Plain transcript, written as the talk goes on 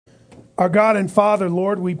Our God and Father,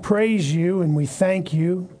 Lord, we praise you and we thank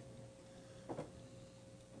you.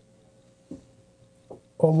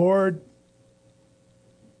 Oh Lord,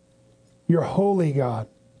 you're holy, God.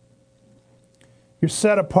 You're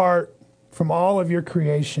set apart from all of your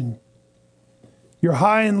creation. You're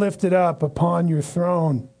high and lifted up upon your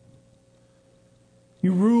throne.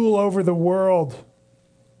 You rule over the world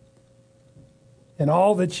and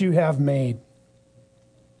all that you have made.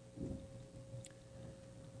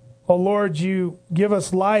 Oh Lord, you give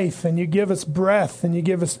us life and you give us breath and you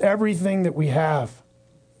give us everything that we have.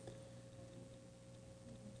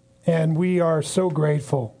 And we are so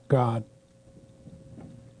grateful, God.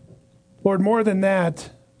 Lord, more than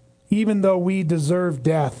that, even though we deserve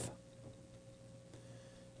death,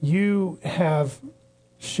 you have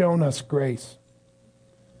shown us grace.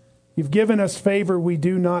 You've given us favor we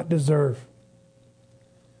do not deserve.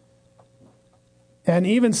 And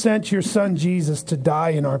even sent your Son Jesus to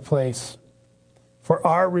die in our place for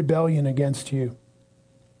our rebellion against you.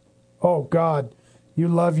 Oh God, you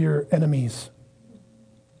love your enemies.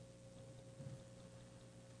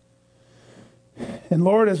 And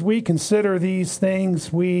Lord, as we consider these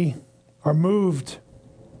things, we are moved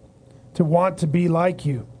to want to be like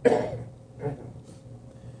you.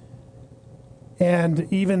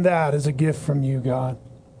 And even that is a gift from you, God,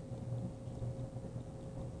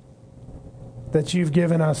 that you've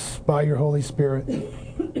given us by your Holy Spirit.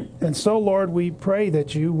 And so, Lord, we pray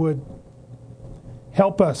that you would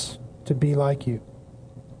help us to be like you.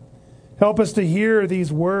 Help us to hear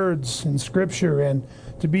these words in Scripture and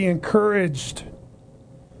to be encouraged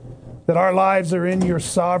that our lives are in your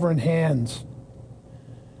sovereign hands.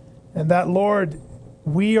 And that, Lord,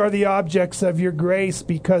 we are the objects of your grace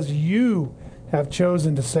because you have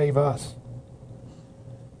chosen to save us.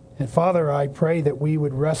 And Father, I pray that we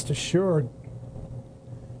would rest assured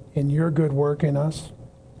in your good work in us.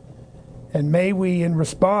 And may we, in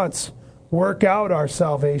response, work out our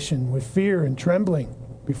salvation with fear and trembling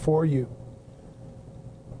before you.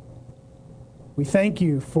 We thank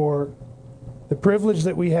you for the privilege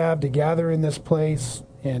that we have to gather in this place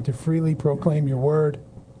and to freely proclaim your word.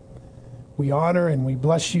 We honor and we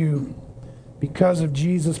bless you because of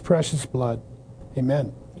Jesus' precious blood.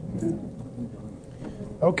 Amen.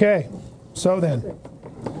 Okay, so then,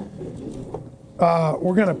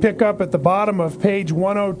 we're going to pick up at the bottom of page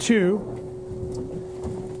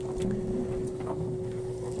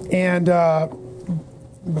 102. And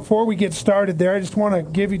before we get started there, I just want to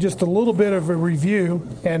give you just a little bit of a review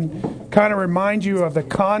and kind of remind you of the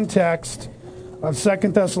context of 2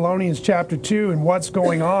 Thessalonians chapter 2 and what's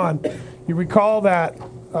going on. You recall that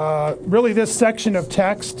really this section of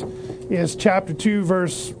text is chapter 2,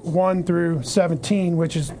 verse 1 through 17,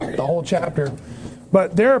 which is the whole chapter.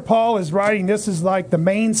 But there Paul is writing, this is like the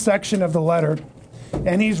main section of the letter,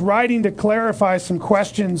 and he's writing to clarify some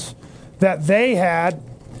questions that they had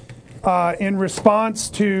in response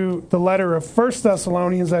to the letter of 1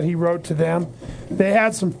 Thessalonians that he wrote to them. They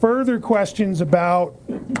had some further questions about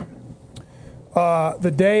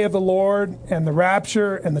the day of the Lord and the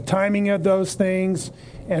rapture and the timing of those things.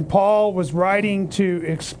 And Paul was writing to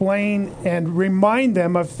explain and remind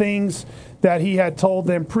them of things that he had told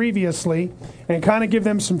them previously and kind of give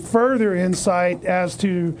them some further insight as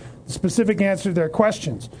to the specific answer to their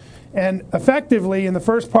questions. And effectively, in the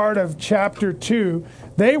first part of chapter 2,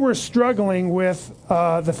 they were struggling with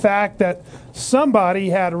the fact that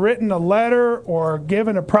somebody had written a letter or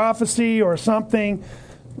given a prophecy or something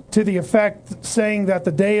to the effect saying that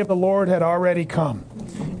the day of the Lord had already come,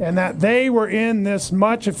 and that they were in this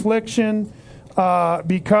much affliction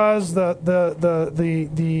because the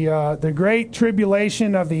great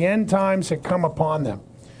tribulation of the end times had come upon them.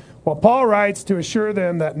 Well, Paul writes to assure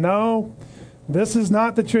them that no, this is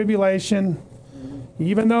not the tribulation.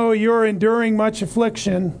 Even though you're enduring much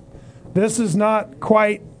affliction, this is not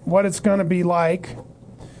quite what it's going to be like.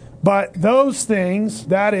 But those things,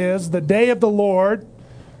 that is, the day of the Lord,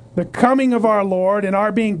 the coming of our Lord, and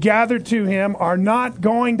our being gathered to him, are not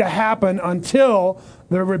going to happen until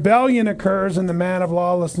the rebellion occurs and the man of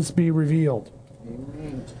lawlessness be revealed.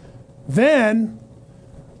 Amen. Then,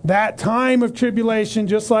 that time of tribulation,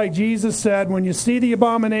 just like Jesus said, when you see the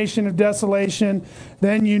abomination of desolation,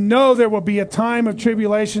 then you know there will be a time of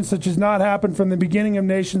tribulation such as not happened from the beginning of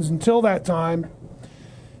nations until that time.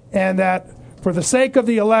 And that for the sake of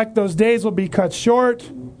the elect, those days will be cut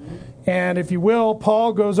short. And if you will,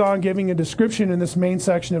 Paul goes on giving a description in this main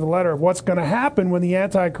section of the letter of what's going to happen when the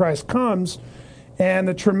Antichrist comes and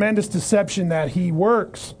the tremendous deception that he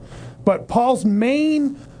works. But Paul's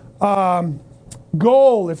main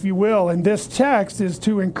goal, if you will, in this text is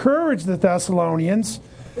to encourage the Thessalonians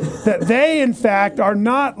that they, in fact, are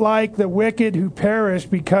not like the wicked who perish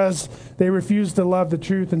because they refuse to love the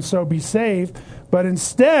truth and so be saved, but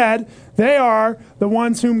instead, they are the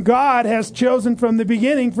ones whom God has chosen from the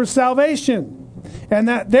beginning for salvation. And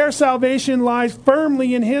that their salvation lies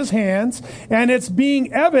firmly in His hands, and it's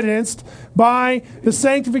being evidenced by the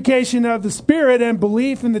sanctification of the Spirit and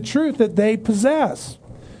belief in the truth that they possess.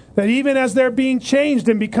 That even as they're being changed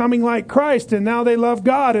and becoming like Christ, and now they love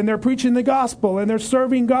God, and they're preaching the gospel, and they're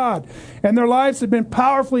serving God, and their lives have been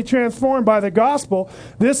powerfully transformed by the gospel,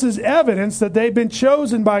 this is evidence that they've been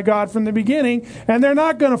chosen by God from the beginning, and they're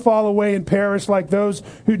not going to fall away and perish like those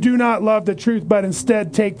who do not love the truth, but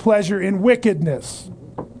instead take pleasure in wickedness.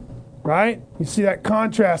 Right? You see that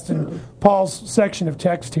contrast in Paul's section of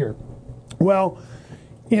text here. Well,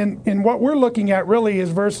 in what we're looking at really is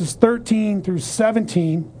verses 13 through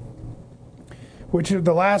 17, which are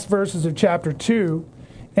the last verses of chapter 2.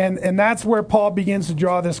 And that's where Paul begins to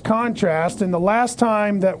draw this contrast. And the last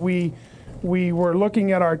time that we were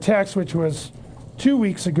looking at our text, which was 2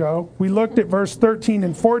 weeks ago, we looked at verse 13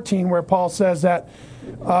 and 14, where Paul says that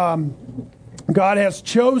God has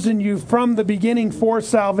chosen you from the beginning for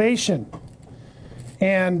salvation.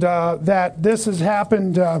 And that this has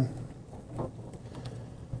happened,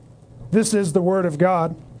 this is the word of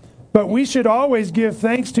God. But we should always give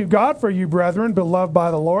thanks to God for you, brethren, beloved by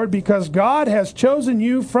the Lord, because God has chosen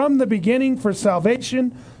you from the beginning for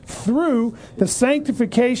salvation through the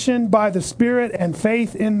sanctification by the Spirit and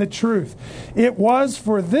faith in the truth. It was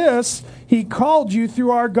for this He called you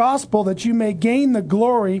through our gospel, that you may gain the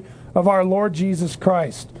glory of our Lord Jesus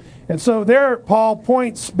Christ. And so there Paul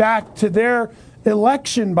points back to their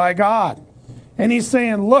election by God. And he's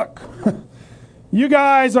saying, look, you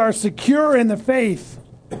guys are secure in the faith.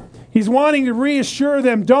 He's wanting to reassure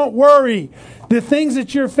them, don't worry. The things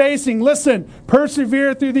that you're facing, listen,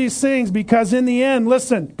 persevere through these things, because in the end,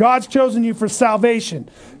 listen, God's chosen you for salvation,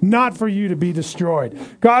 not for you to be destroyed.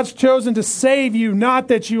 God's chosen to save you, not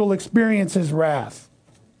that you will experience His wrath.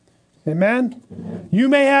 Amen? Amen? You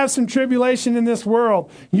may have some tribulation in this world.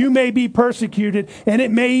 You may be persecuted, and it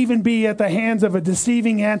may even be at the hands of a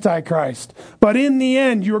deceiving Antichrist. But in the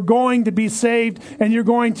end, you're going to be saved, and you're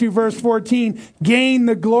going to, verse 14, gain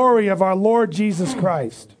the glory of our Lord Jesus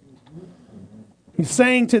Christ. He's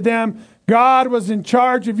saying to them, God was in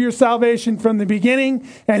charge of your salvation from the beginning,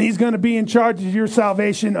 and He's going to be in charge of your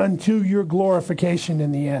salvation until your glorification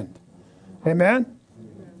in the end. Amen?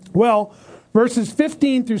 Well, verses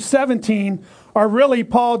 15 through 17 are really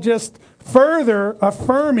Paul just further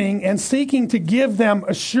affirming and seeking to give them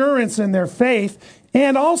assurance in their faith.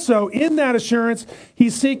 And also in that assurance,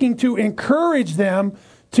 he's seeking to encourage them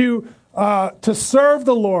to serve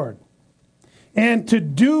the Lord and to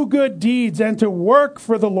do good deeds and to work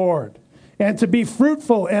for the Lord and to be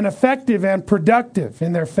fruitful and effective and productive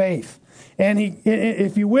in their faith. And he,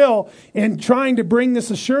 if you will, in trying to bring this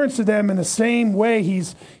assurance to them in the same way,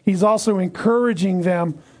 he's also encouraging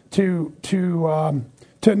them to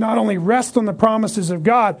not only rest on the promises of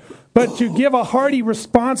God, but to give a hearty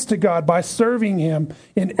response to God by serving Him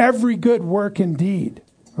in every good work and deed.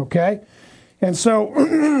 Okay? And so,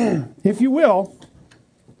 if you will,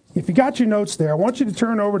 if you got your notes there, I want you to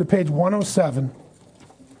turn over to page 107.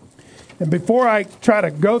 And before I try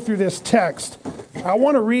to go through this text, I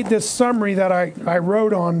want to read this summary that I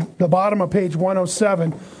wrote on the bottom of page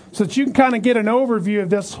 107 so that you can kind of get an overview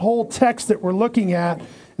of this whole text that we're looking at.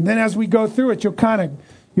 And then as we go through it, you'll kind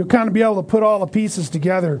of be able to put all the pieces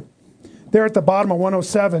together. There at the bottom of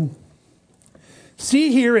 107,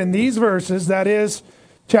 see here in these verses, that is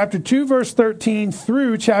chapter 2, verse 13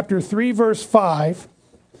 through chapter 3, verse 5,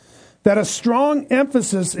 that a strong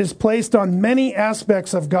emphasis is placed on many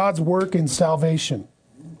aspects of God's work in salvation.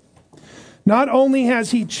 Not only has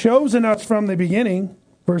He chosen us from the beginning,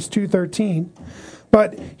 verse 2:13,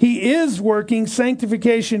 but He is working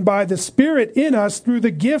sanctification by the Spirit in us through the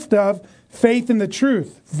gift of faith in the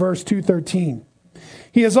truth, verse 2:13.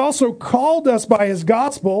 He has also called us by His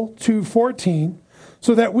gospel, 2:14,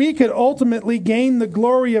 so that we could ultimately gain the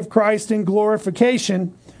glory of Christ in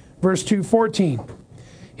glorification, verse 2:14.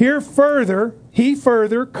 Here He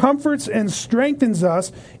further comforts and strengthens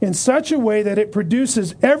us in such a way that it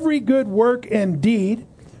produces every good work and deed,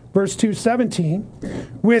 verse 2:17,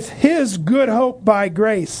 with His good hope by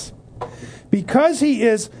grace. Because He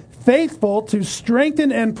is faithful to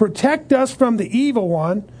strengthen and protect us from the evil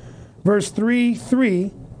one, verse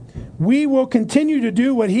 3:3, we will continue to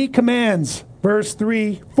do what He commands, verse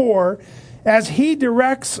 3:4, as He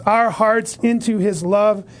directs our hearts into His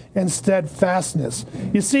love and steadfastness.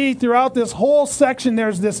 You see, throughout this whole section,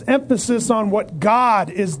 there's this emphasis on what God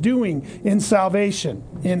is doing in salvation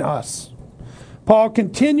in us. Paul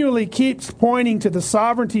continually keeps pointing to the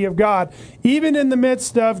sovereignty of God, even in the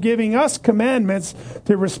midst of giving us commandments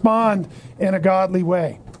to respond in a godly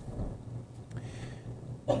way.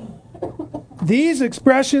 These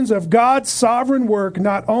expressions of God's sovereign work,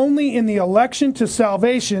 not only in the election to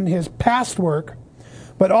salvation, his past work,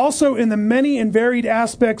 but also in the many and varied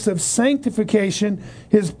aspects of sanctification,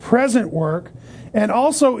 his present work, and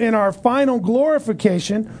also in our final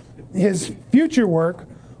glorification, his future work,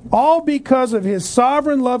 all because of his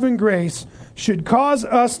sovereign love and grace, should cause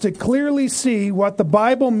us to clearly see what the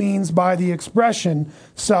Bible means by the expression,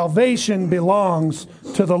 salvation belongs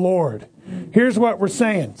to the Lord. Here's what we're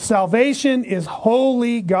saying. Salvation is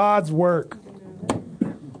wholly God's work.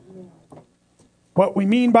 What we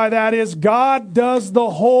mean by that is God does the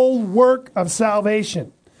whole work of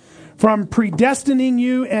salvation. From predestining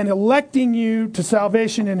you and electing you to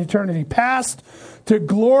salvation in eternity past, to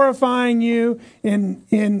glorifying you in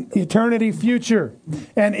eternity future.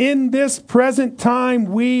 And in this present time,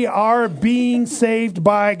 we are being saved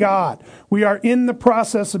by God. We are in the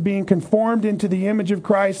process of being conformed into the image of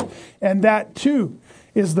Christ, and that too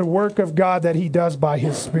is the work of God that he does by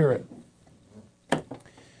his Spirit.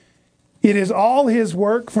 It is all his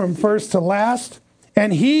work from first to last,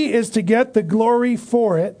 and he is to get the glory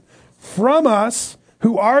for it from us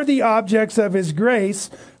who are the objects of his grace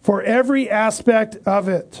for every aspect of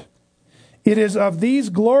it. It is of these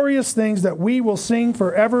glorious things that we will sing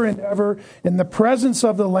forever and ever in the presence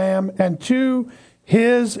of the Lamb, and to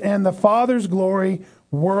his and the Father's glory,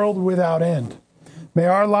 world without end. May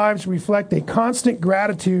our lives reflect a constant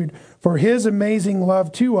gratitude for his amazing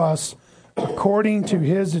love to us according to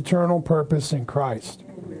his eternal purpose in Christ.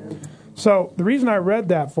 So the reason I read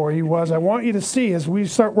that for you was I want you to see as we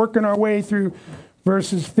start working our way through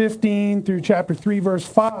verses 15 through chapter 3, verse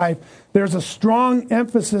 5, there's a strong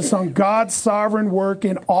emphasis on God's sovereign work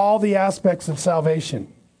in all the aspects of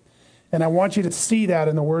salvation. And I want you to see that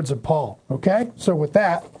in the words of Paul. Okay? So with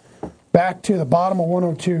that, back to the bottom of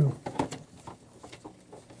 102.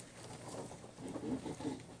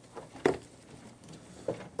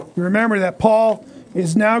 You remember that Paul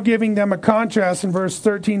is now giving them a contrast in verse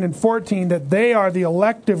 13 and 14 that they are the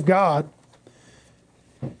elect of God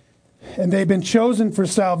and they've been chosen for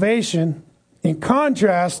salvation, in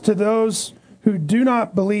contrast to those who do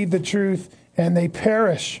not believe the truth and they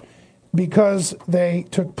perish because they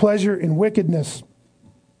took pleasure in wickedness.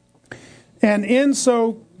 And in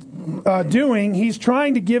so doing, he's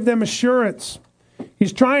trying to give them assurance.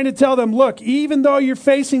 He's trying to tell them, look, even though you're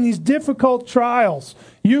facing these difficult trials,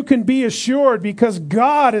 you can be assured because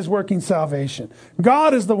God is working salvation.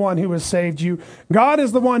 God is the one who has saved you. God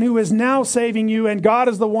is the one who is now saving you, and God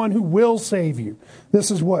is the one who will save you.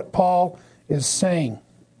 This is what Paul is saying.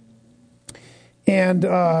 And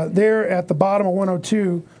there at the bottom of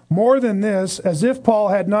 102, more than this, as if Paul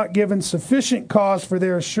had not given sufficient cause for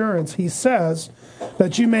their assurance, he says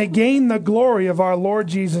that you may gain the glory of our Lord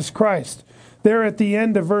Jesus Christ. There at the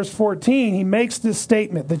end of verse 14, he makes this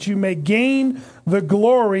statement that you may gain the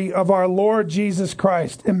glory of our Lord Jesus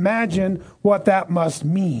Christ. Imagine what that must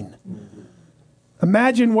mean.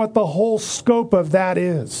 Imagine what the whole scope of that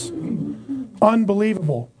is.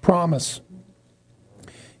 Unbelievable promise.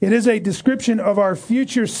 It is a description of our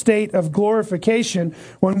future state of glorification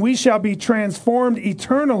when we shall be transformed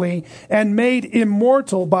eternally and made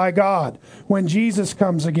immortal by God when Jesus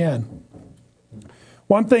comes again.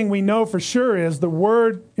 One thing we know for sure is the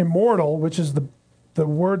word immortal, which is the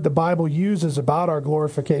word the Bible uses about our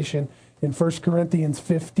glorification in 1 Corinthians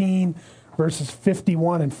 15, verses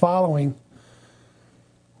 51 and following.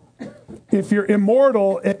 If you're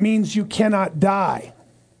immortal, it means you cannot die.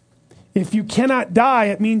 If you cannot die,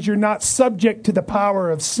 it means you're not subject to the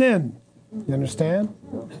power of sin. You understand?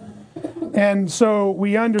 And so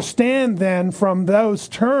we understand then from those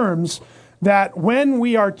terms that when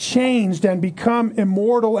we are changed and become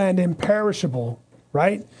immortal and imperishable,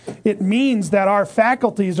 right, it means that our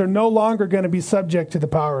faculties are no longer going to be subject to the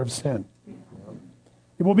power of sin.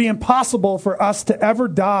 It will be impossible for us to ever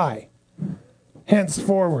die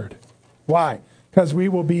henceforward. Why? Because we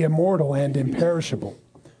will be immortal and imperishable.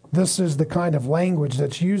 This is the kind of language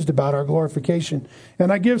that's used about our glorification.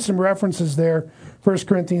 And I give some references there. 1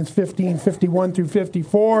 Corinthians 15, 51 through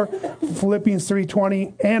 54, Philippians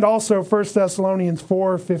 3:20, and also 1 Thessalonians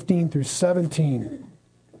 4, 15 through 17.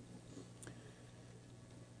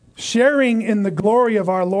 Sharing in the glory of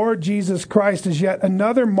our Lord Jesus Christ is yet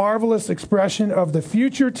another marvelous expression of the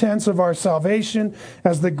future tense of our salvation,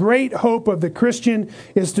 as the great hope of the Christian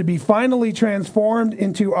is to be finally transformed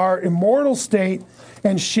into our immortal state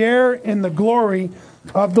and share in the glory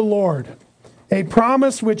of the Lord. A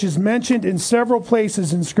promise which is mentioned in several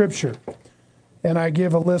places in Scripture. And I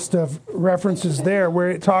give a list of references there where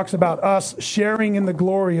it talks about us sharing in the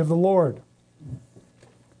glory of the Lord.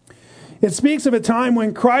 It speaks of a time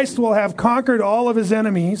when Christ will have conquered all of his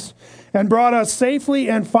enemies and brought us safely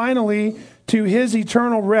and finally to his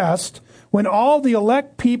eternal rest, when all the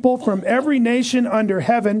elect people from every nation under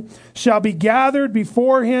heaven shall be gathered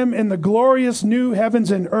before him in the glorious new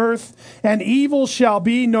heavens and earth, and evil shall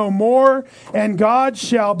be no more, and God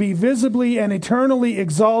shall be visibly and eternally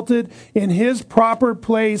exalted in his proper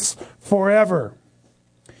place forever.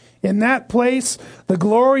 In that place, the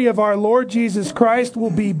glory of our Lord Jesus Christ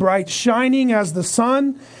will be bright shining as the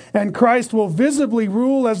sun, and Christ will visibly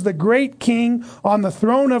rule as the great King on the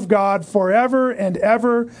throne of God forever and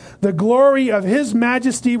ever. The glory of his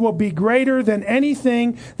majesty will be greater than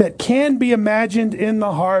anything that can be imagined in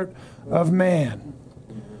the heart of man.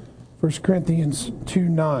 1 Corinthians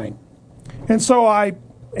 2:9. And so I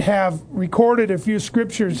have recorded a few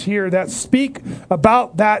scriptures here that speak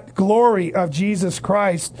about that glory of Jesus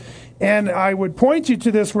Christ. And I would point you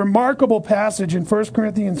to this remarkable passage in 1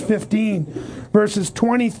 Corinthians 15, verses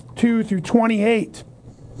 22 through 28.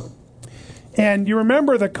 And you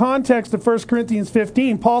remember the context of 1 Corinthians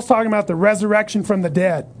 15, Paul's talking about the resurrection from the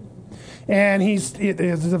dead. And it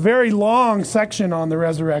is a very long section on the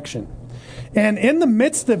resurrection. And in the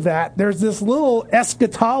midst of that, there's this little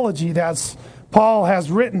eschatology that's Paul has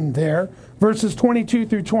written there, verses 22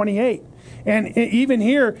 through 28. And even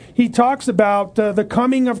here, he talks about the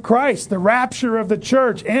coming of Christ, the rapture of the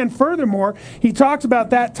church. And furthermore, he talks about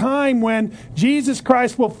that time when Jesus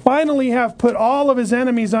Christ will finally have put all of his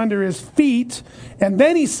enemies under his feet. And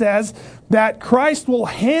then he says that Christ will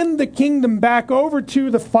hand the kingdom back over to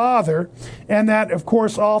the Father, and that, of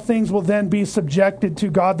course, all things will then be subjected to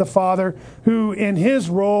God the Father, who in his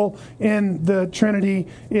role in the Trinity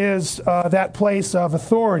is that place of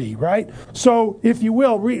authority, right? So, if you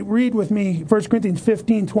will, read with me 1 Corinthians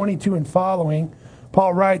 15, 22 and following.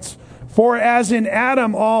 Paul writes, "For as in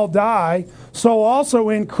Adam all die, so also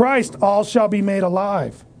in Christ all shall be made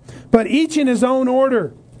alive. But each in his own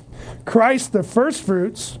order. Christ the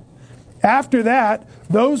firstfruits. After that,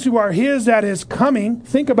 those who are his at his coming."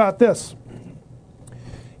 Think about this.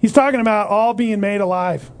 He's talking about all being made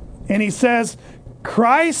alive. And he says,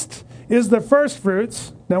 Christ is the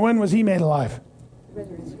firstfruits. Now, when was he made alive?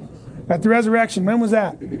 At the resurrection. When was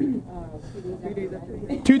that?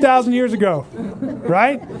 2,000 years ago.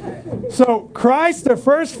 Right? So, Christ the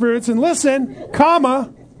firstfruits. And listen,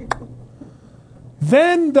 comma.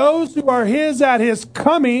 Then those who are his at his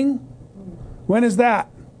coming. When is that?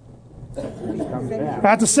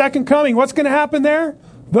 At the second coming. What's going to happen there?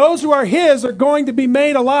 Those who are his are going to be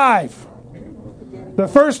made alive. The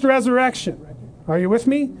first resurrection. Are you with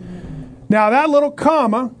me? Now that little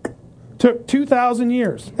comma took 2,000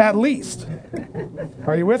 years, at least.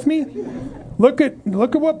 Are you with me? Look at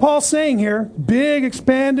what Paul's saying here. Big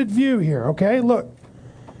expanded view here, okay? Look.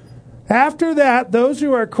 After that, those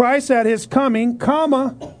who are Christ at his coming,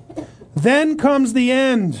 comma, then comes the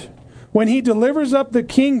end, when he delivers up the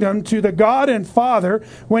kingdom to the God and Father,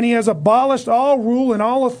 when he has abolished all rule and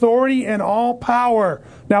all authority and all power.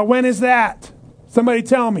 Now, when is that? Somebody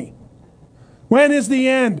tell me. When is the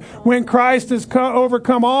end? When Christ has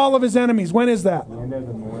overcome all of his enemies. When is that?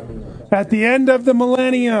 At the end of the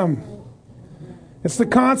millennium. It's the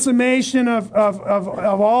consummation of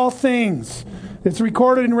all things. It's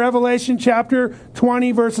recorded in Revelation chapter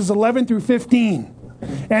 20, verses 11 through 15.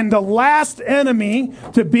 And the last enemy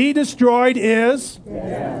to be destroyed is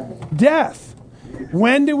death.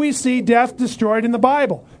 When do we see death destroyed in the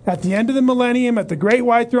Bible? At the end of the millennium, at the great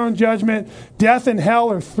white throne judgment, death and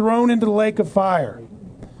hell are thrown into the lake of fire.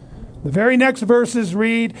 The very next verses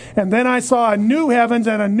read, "And then I saw a new heavens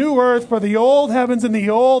and a new earth, for the old heavens and the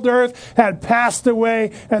old earth had passed away,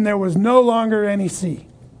 and there was no longer any sea."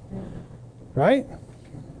 Right?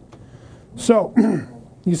 So,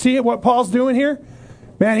 you see what Paul's doing here?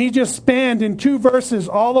 Man, he just spanned in 2 verses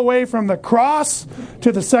all the way from the cross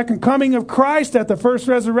to the second coming of Christ at the first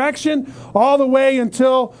resurrection, all the way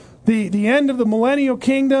until the end of the millennial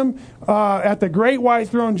kingdom at the great white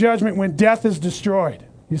throne judgment when death is destroyed.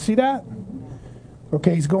 You see that?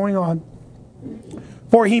 Okay, he's going on.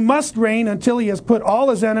 "For he must reign until he has put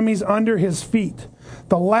all his enemies under his feet.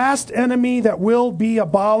 The last enemy that will be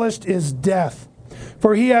abolished is death.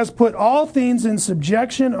 For he has put all things in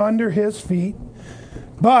subjection under his feet."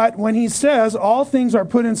 But when he says all things are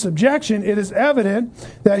put in subjection, it is evident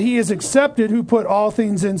that he is accepted who put all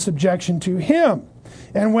things in subjection to him.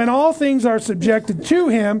 And when all things are subjected to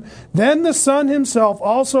him, then the Son himself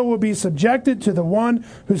also will be subjected to the one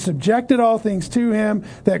who subjected all things to him,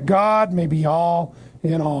 that God may be all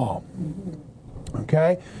in all.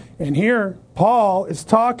 Okay? And here, Paul is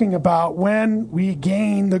talking about when we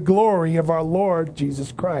gain the glory of our Lord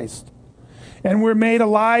Jesus Christ. And we're made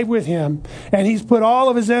alive with him. And he's put all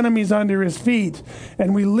of his enemies under his feet.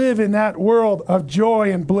 And we live in that world of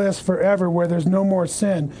joy and bliss forever where there's no more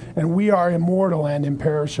sin. And we are immortal and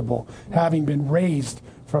imperishable, having been raised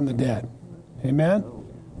from the dead. Amen?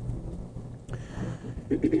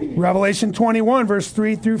 Revelation 21, verse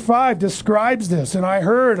 3 through 5 describes this. And I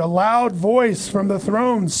heard a loud voice from the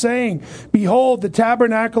throne saying, Behold, the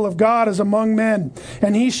tabernacle of God is among men,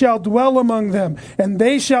 and he shall dwell among them, and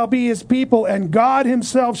they shall be his people, and God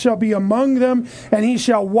himself shall be among them, and he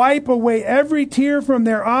shall wipe away every tear from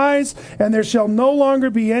their eyes, and there shall no longer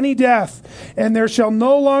be any death, and there shall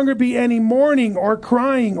no longer be any mourning or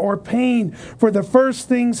crying or pain, for the first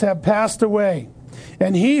things have passed away.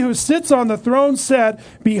 And he who sits on the throne said,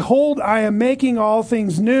 Behold, I am making all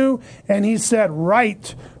things new. And he said,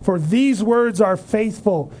 Write, for these words are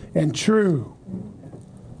faithful and true.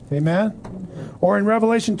 Amen? Or in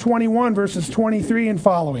Revelation 21, verses 23 and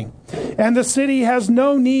following. And the city has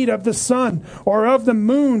no need of the sun or of the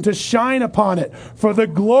moon to shine upon it, for the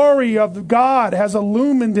glory of God has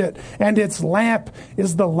illumined it, and its lamp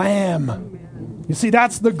is the Lamb. You see,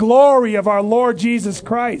 that's the glory of our Lord Jesus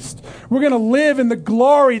Christ. We're going to live in the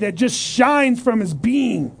glory that just shines from his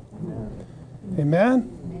being.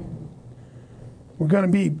 Amen? We're going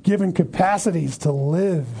to be given capacities to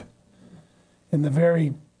live in the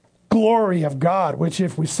very glory of God, which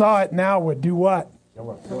if we saw it now would do what?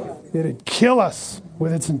 It'd kill us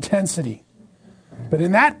with its intensity. But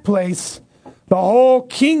in that place, the whole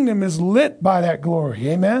kingdom is lit by that glory.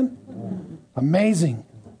 Amen? Amazing.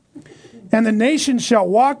 And the nations shall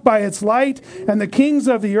walk by its light, and the kings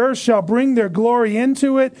of the earth shall bring their glory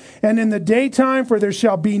into it. And in the daytime, for there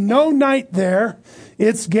shall be no night there,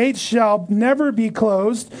 its gates shall never be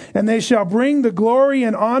closed, and they shall bring the glory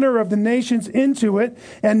and honor of the nations into it,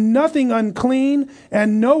 and nothing unclean,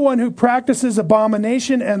 and no one who practices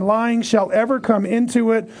abomination and lying shall ever come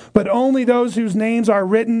into it, but only those whose names are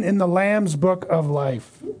written in the Lamb's book of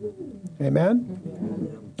life.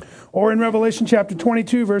 Amen? Or in Revelation chapter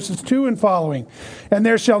 22, verses 2 and following. And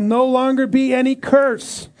there shall no longer be any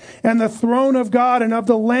curse, and the throne of God and of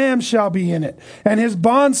the Lamb shall be in it. And his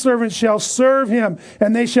bondservants shall serve him,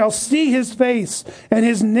 and they shall see his face, and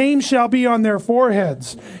his name shall be on their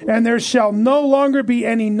foreheads. And there shall no longer be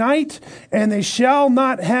any night, and they shall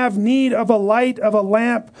not have need of a light of a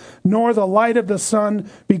lamp, nor the light of the sun,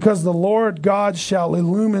 because the Lord God shall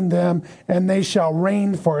illumine them, and they shall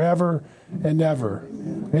reign forever and ever.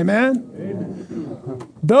 Amen?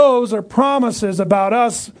 Amen? Those are promises about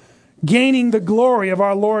us gaining the glory of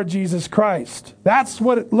our Lord Jesus Christ. That's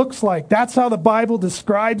what it looks like. That's how the Bible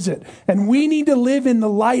describes it. And we need to live in the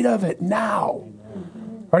light of it now.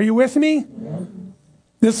 Are you with me?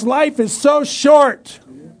 This life is so short.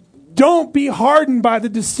 Don't be hardened by the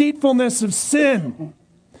deceitfulness of sin.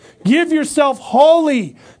 Give yourself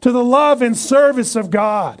wholly to the love and service of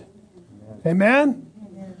God. Amen?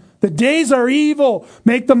 The days are evil.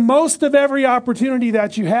 Make the most of every opportunity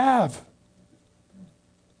that you have.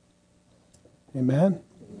 Amen?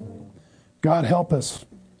 God help us.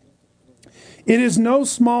 It is no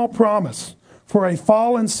small promise for a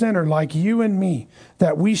fallen sinner like you and me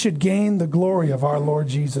that we should gain the glory of our Lord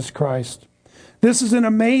Jesus Christ. This is an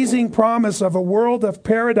amazing promise of a world of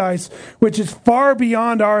paradise which is far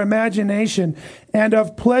beyond our imagination, and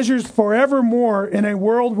of pleasures forevermore in a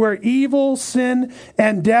world where evil, sin,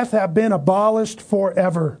 and death have been abolished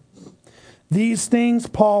forever. These things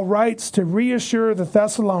Paul writes to reassure the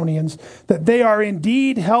Thessalonians that they are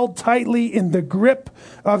indeed held tightly in the grip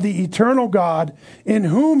of the eternal God, in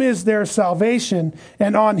whom is their salvation,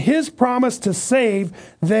 and on his promise to save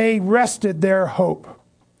they rested their hope.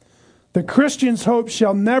 The Christian's hope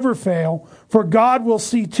shall never fail, for God will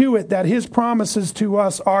see to it that his promises to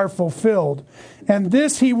us are fulfilled. And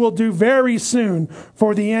this he will do very soon,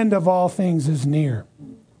 for the end of all things is near.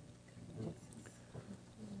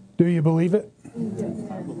 Do you believe it?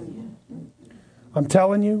 I'm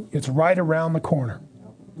telling you, it's right around the corner.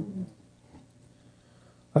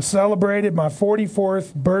 I celebrated my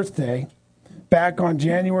 44th birthday back on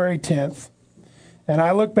January 10th. And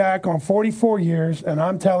I look back on 44 years, and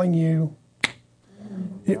I'm telling you,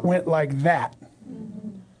 it went like that.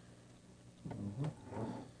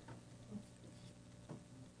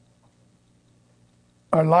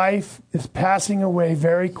 Our life is passing away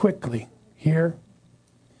very quickly here.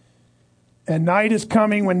 And night is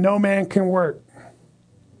coming when no man can work.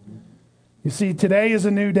 You see, today is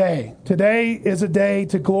a new day. Today is a day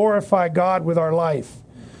to glorify God with our life.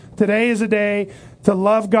 Today is a day to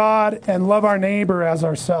love God and love our neighbor as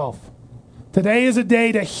ourselves. Today is a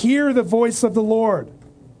day to hear the voice of the Lord.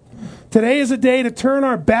 Today is a day to turn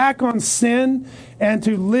our back on sin and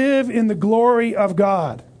to live in the glory of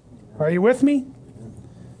God. Are you with me?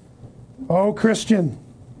 Oh, Christian,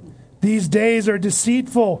 these days are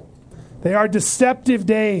deceitful. They are deceptive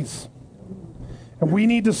days. And we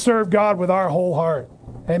need to serve God with our whole heart.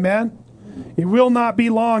 Amen? It will not be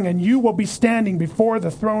long, and you will be standing before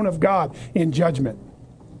the throne of God in judgment.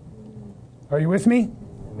 Are you with me?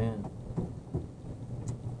 Amen.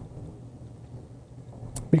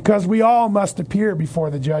 Because we all must appear before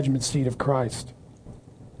the judgment seat of Christ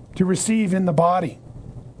to receive in the body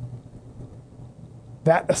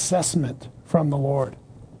that assessment from the Lord.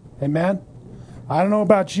 Amen? I don't know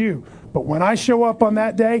about you, but when I show up on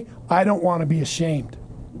that day, I don't want to be ashamed.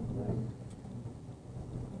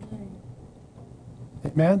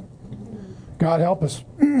 Amen? God help us.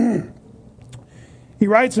 He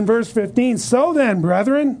writes in verse 15, "So then,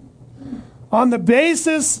 brethren, on the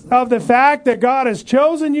basis of the fact that God has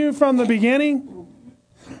chosen you from the beginning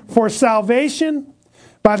for salvation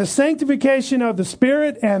by the sanctification of the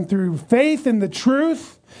Spirit and through faith in the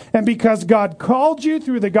truth, and because God called you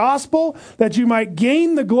through the gospel that you might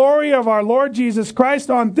gain the glory of our Lord Jesus Christ,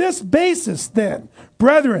 on this basis then,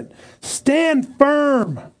 brethren, stand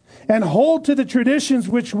firm and hold to the traditions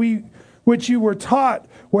which you were taught,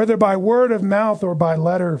 whether by word of mouth or by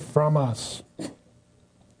letter from us."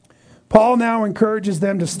 Paul now encourages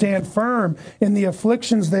them to stand firm in the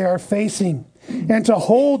afflictions they are facing and to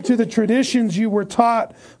hold to the traditions you were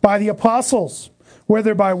taught by the apostles,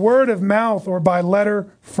 whether by word of mouth or by letter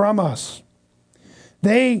from us.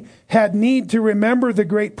 They had need to remember the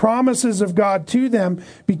great promises of God to them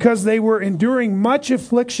because they were enduring much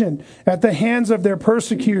affliction at the hands of their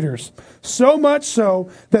persecutors, so much so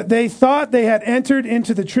that they thought they had entered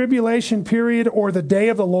into the tribulation period or the day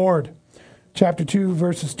of the Lord. Chapter 2,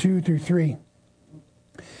 verses 2 through 3.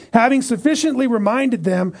 Having sufficiently reminded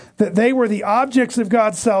them that they were the objects of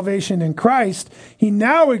God's salvation in Christ, he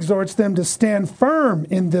now exhorts them to stand firm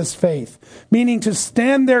in this faith, meaning to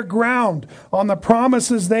stand their ground on the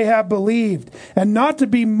promises they have believed, and not to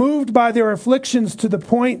be moved by their afflictions to the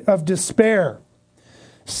point of despair.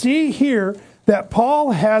 See here that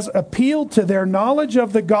Paul has appealed to their knowledge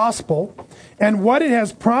of the gospel and what it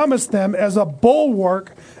has promised them as a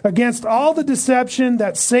bulwark against all the deception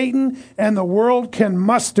that Satan and the world can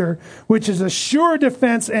muster, which is a sure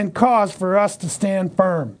defense and cause for us to stand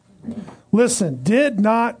firm. Listen, did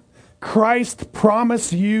not Christ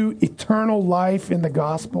promise you eternal life in the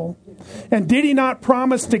gospel? And did he not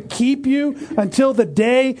promise to keep you until the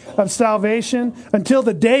day of salvation, until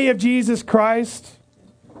the day of Jesus Christ?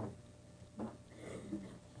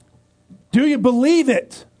 Do you believe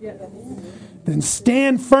it? Yes. Then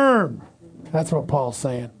stand firm. That's what Paul's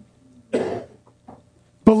saying.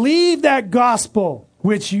 Believe that gospel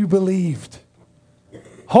which you believed.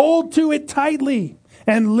 Hold to it tightly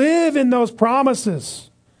and live in those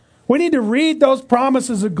promises. We need to read those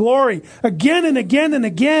promises of glory again and again and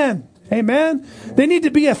again. Amen? They need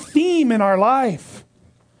to be a theme in our life.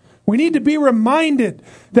 We need to be reminded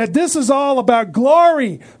that this is all about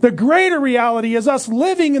glory. The greater reality is us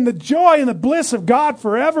living in the joy and the bliss of God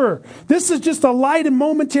forever. This is just a light and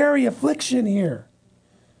momentary affliction here.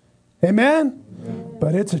 Amen?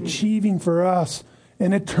 But it's achieving for us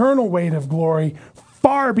an eternal weight of glory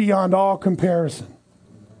far beyond all comparison.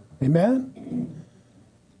 Amen?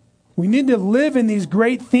 We need to live in these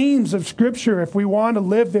great themes of Scripture if we want to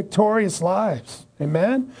live victorious lives.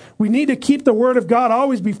 Amen? We need to keep the Word of God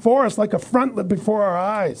always before us like a frontlet before our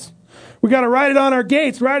eyes. We got to write it on our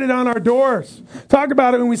gates, write it on our doors. Talk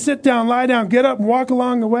about it when we sit down, lie down, get up, and walk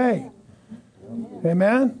along the way.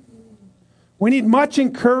 Amen? We need much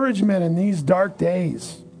encouragement in these dark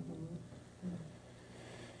days.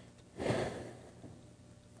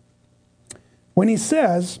 When he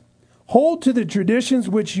says, hold to the traditions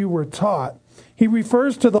which you were taught, he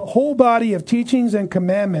refers to the whole body of teachings and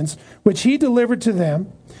commandments which he delivered to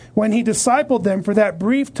them when he discipled them for that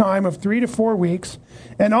brief time of 3 to 4 weeks,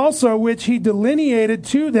 and also which he delineated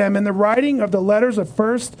to them in the writing of the letters of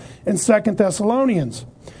 1st and 2nd Thessalonians.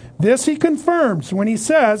 This he confirms when he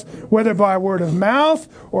says, whether by word of mouth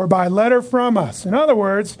or by letter from us. In other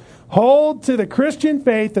words, hold to the Christian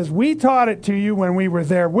faith as we taught it to you when we were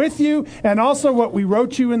there with you, and also what we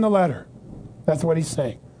wrote you in the letter. That's what he's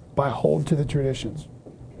saying, by hold to the traditions.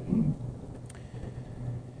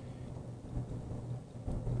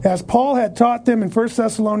 As Paul had taught them in 1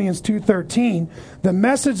 Thessalonians 2:13, the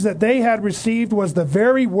message that they had received was the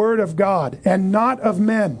very word of God and not of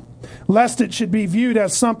men, lest it should be viewed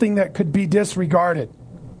as something that could be disregarded.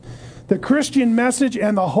 The Christian message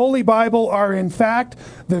and the Holy Bible are in fact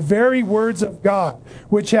the very words of God,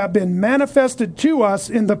 which have been manifested to us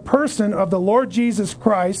in the person of the Lord Jesus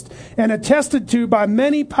Christ and attested to by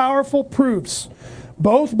many powerful proofs,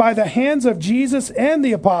 both by the hands of Jesus and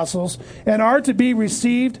the apostles, and are to be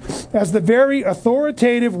received as the very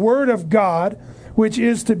authoritative word of God, which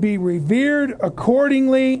is to be revered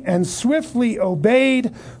accordingly and swiftly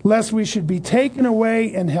obeyed, lest we should be taken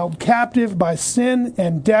away and held captive by sin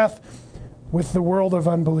and death with the world of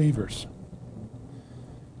unbelievers.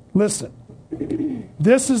 Listen,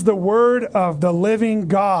 this is the word of the living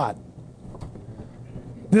God.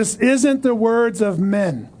 This isn't the words of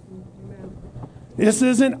men. This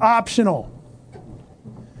isn't optional.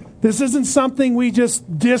 This isn't something we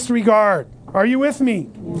just disregard. Are you with me?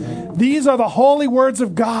 These are the holy words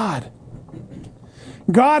of God.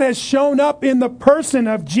 God has shown up in the person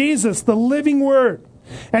of Jesus, the living word.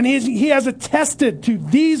 And he has attested to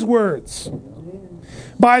these words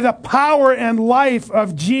by the power and life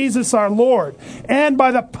of Jesus our Lord, and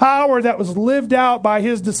by the power that was lived out by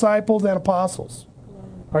his disciples and apostles.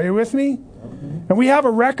 Are you with me? And we have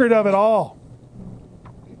a record of it all.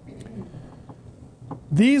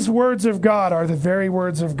 These words of God are the very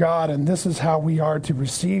words of God, and this is how we are to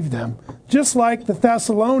receive them, just like the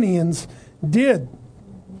Thessalonians did.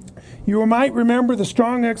 You might remember the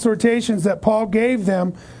strong exhortations that Paul gave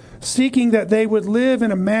them, seeking that they would live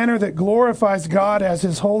in a manner that glorifies God as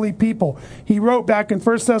his holy people. He wrote back in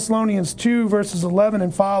 1 Thessalonians 2, verses 11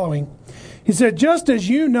 and following. He said, just as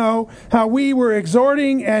you know how we were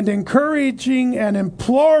exhorting and encouraging and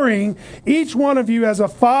imploring each one of you as a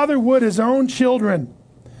father would his own children.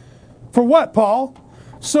 For what, Paul?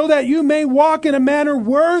 So that you may walk in a manner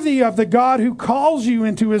worthy of the God who calls you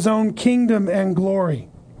into his own kingdom and glory.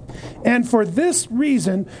 And for this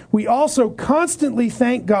reason, we also constantly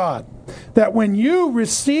thank God that when you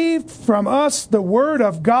received from us the word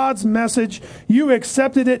of God's message, you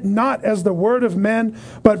accepted it not as the word of men,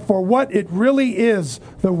 but for what it really is,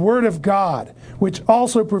 the word of God, which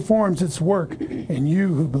also performs its work in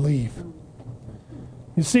you who believe.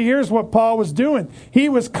 You see, here's what Paul was doing. He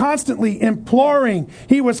was constantly imploring.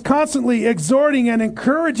 He was constantly exhorting and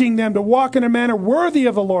encouraging them to walk in a manner worthy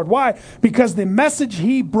of the Lord. Why? Because the message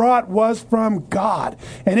he brought was from God,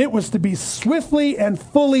 and it was to be swiftly and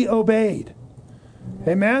fully obeyed.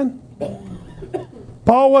 Amen?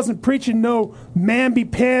 Paul wasn't preaching no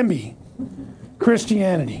mamby-pamby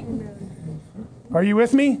Christianity. Are you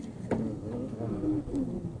with me?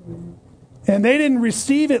 And they didn't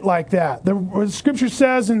receive it like that. The scripture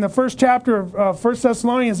says in the first chapter of 1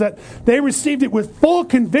 Thessalonians that they received it with full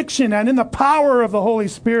conviction and in the power of the Holy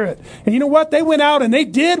Spirit. And you know what? They went out and they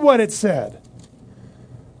did what it said.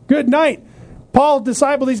 Good night. Paul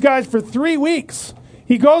discipled these guys for 3 weeks.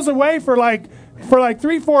 He goes away for like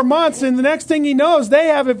 3-4 months, and the next thing he knows, they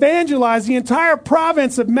have evangelized the entire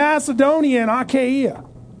province of Macedonia and Achaia.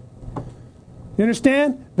 You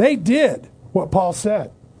understand? They did what Paul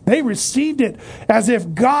said. They received it as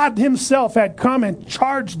if God himself had come and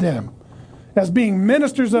charged them as being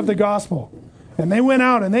ministers of the gospel. And they went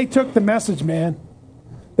out and they took the message, man.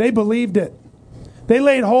 They believed it. They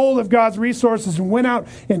laid hold of God's resources and went out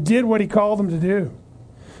and did what he called them to do.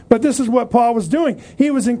 But this is what Paul was doing. He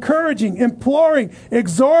was encouraging, imploring,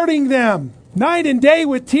 exhorting them night and day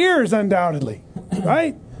with tears, undoubtedly.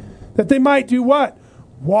 Right? That they might do what?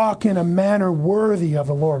 Walk in a manner worthy of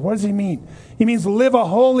the Lord. What does he mean? He means live a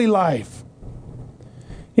holy life.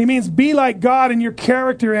 He means be like God in your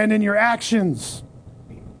character and in your actions.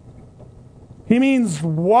 He means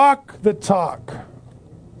walk the talk.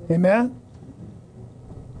 Amen?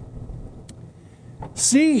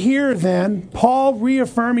 See here then, Paul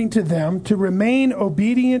reaffirming to them to remain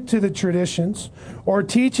obedient to the traditions or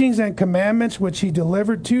teachings and commandments which he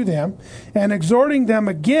delivered to them, and exhorting them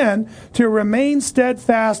again to remain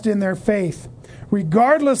steadfast in their faith,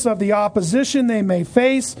 regardless of the opposition they may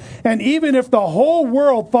face, and even if the whole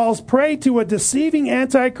world falls prey to a deceiving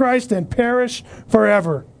Antichrist and perish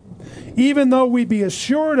forever. Even though we be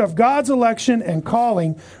assured of God's election and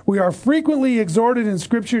calling, we are frequently exhorted in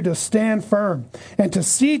Scripture to stand firm and to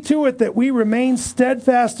see to it that we remain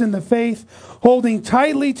steadfast in the faith, holding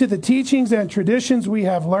tightly to the teachings and traditions we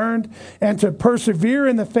have learned, and to persevere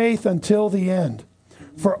in the faith until the end.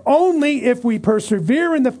 For only if we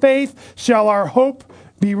persevere in the faith shall our hope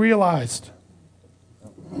be realized.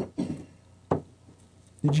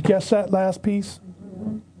 Did you catch that last piece?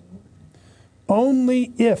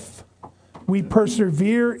 Only if we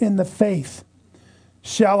persevere in the faith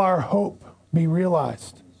shall our hope be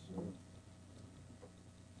realized.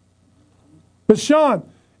 But Shaan,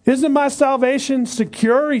 isn't my salvation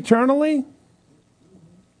secure eternally?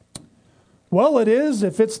 Well, it is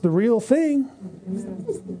if it's the real thing.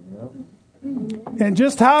 And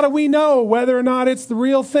just how do we know whether or not it's the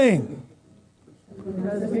real thing?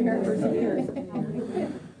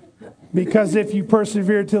 Because if you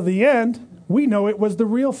persevere till the end, we know it was the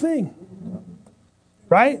real thing.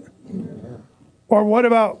 Right? Or what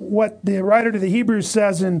about what the writer to the Hebrews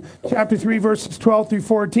says in chapter 3, verses 12 through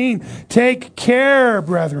 14? Take care,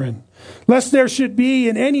 brethren, lest there should be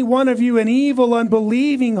in any one of you an evil,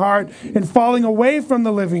 unbelieving heart and falling away from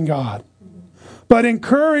the living God. But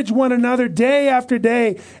encourage one another day after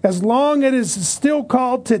day, as long as it is still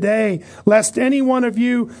called today, lest any one of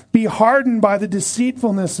you be hardened by the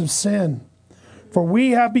deceitfulness of sin. For we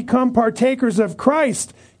have become partakers of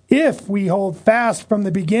Christ, if we hold fast from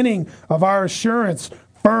the beginning of our assurance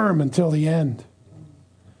firm until the end.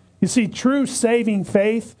 You see, true saving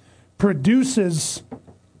faith produces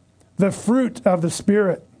the fruit of the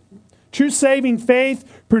Spirit. True saving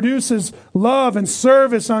faith produces love and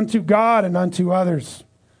service unto God and unto others.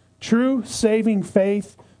 True saving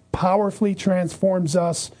faith powerfully transforms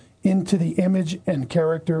us into the image and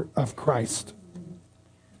character of Christ.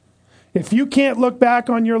 If you can't look back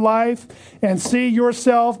on your life and see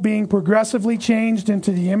yourself being progressively changed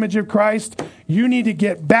into the image of Christ, you need to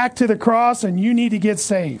get back to the cross and you need to get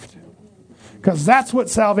saved. Because that's what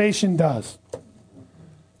salvation does.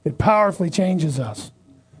 It powerfully changes us.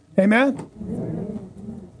 Amen?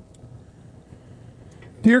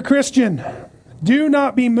 Dear Christian, do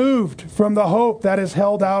not be moved from the hope that is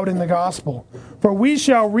held out in the gospel, for we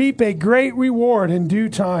shall reap a great reward in due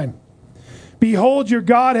time. Behold, your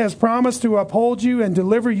God has promised to uphold you and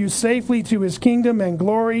deliver you safely to his kingdom and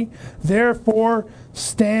glory. Therefore,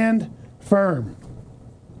 stand firm.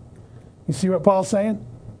 You see what Paul's saying?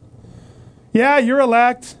 Yeah, you're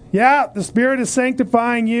elect. Yeah, the Spirit is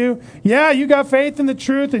sanctifying you. Yeah, you got faith in the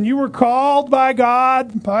truth and you were called by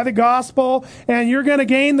God, by the gospel, and you're going to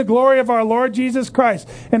gain the glory of our Lord Jesus Christ.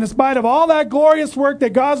 And in spite of all that glorious work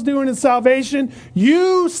that God's doing in salvation,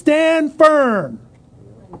 you stand firm.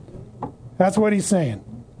 That's what he's saying.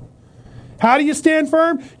 How do you stand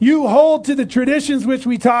firm? You hold to the traditions which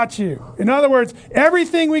we taught you. In other words,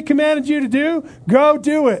 everything we commanded you to do, go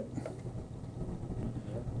do it.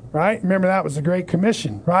 Right? Remember, that was the Great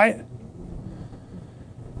Commission, right?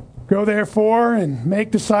 Go therefore and make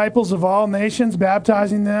disciples of all nations,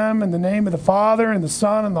 baptizing them in the name of the Father and the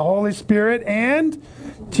Son and the Holy Spirit, and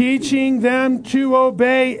teaching them to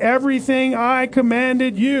obey everything I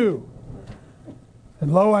commanded you.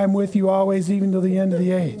 And lo, I'm with you always, even to the end of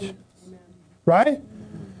the age. Right?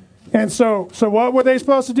 And so what were they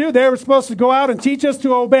supposed to do? They were supposed to go out and teach us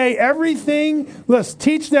to obey everything. Let's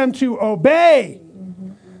teach them to obey.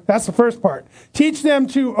 That's the first part. Teach them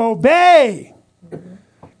to obey.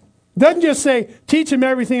 Doesn't just say, teach them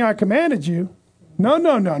everything I commanded you. No.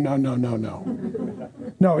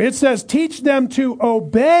 No, it says, teach them to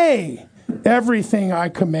obey everything I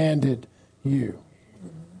commanded you.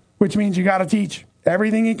 Which means you got to teach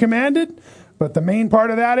everything he commanded, but the main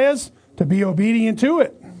part of that is to be obedient to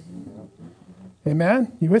it.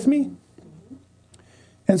 Amen? You with me?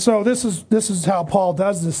 And so this is how Paul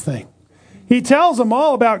does this thing. He tells them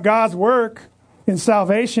all about God's work in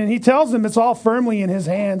salvation. He tells them it's all firmly in his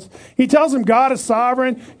hands. He tells them God is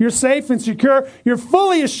sovereign. You're safe and secure. You're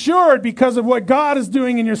fully assured because of what God is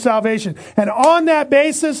doing in your salvation. And on that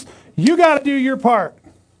basis, you got to do your part.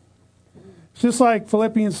 It's just like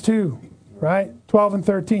Philippians 2. Right? 12 and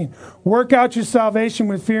 13. Work out your salvation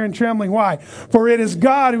with fear and trembling. Why? For it is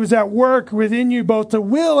God who is at work within you both to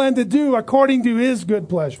will and to do according to his good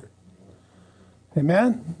pleasure.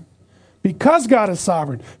 Amen? Because God is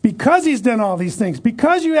sovereign, because he's done all these things,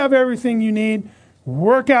 because you have everything you need,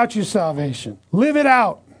 work out your salvation. Live it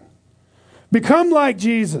out. Become like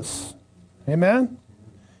Jesus. Amen?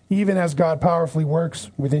 Even as God powerfully works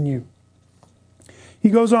within you. He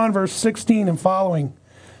goes on, verse 16 and following.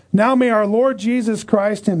 Now may our Lord Jesus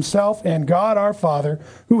Christ himself and God our Father,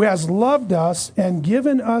 who has loved us and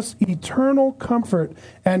given us eternal comfort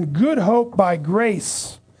and good hope by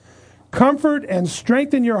grace, comfort and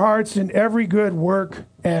strengthen your hearts in every good work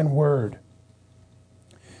and word.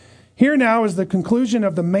 Here now is the conclusion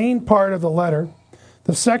of the main part of the letter,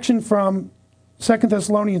 the section from 2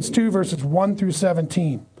 Thessalonians 2, verses 1 through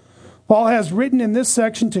 17. Paul has written in this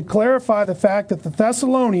section to clarify the fact that the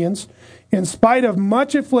Thessalonians, in spite of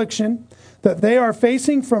much affliction that they are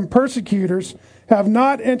facing from persecutors, have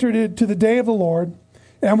not entered into the day of the Lord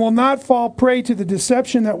and will not fall prey to the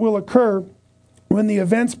deception that will occur when the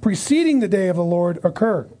events preceding the day of the Lord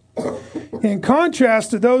occur. In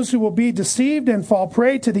contrast to those who will be deceived and fall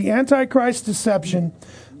prey to the Antichrist deception,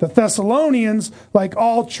 the Thessalonians, like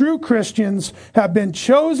all true Christians, have been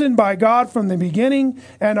chosen by God from the beginning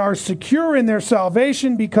and are secure in their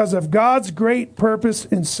salvation because of God's great purpose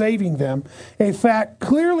in saving them, a fact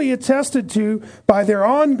clearly attested to by their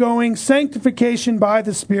ongoing sanctification by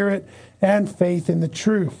the Spirit and faith in the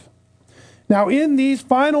truth. Now, in these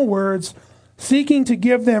final words, seeking to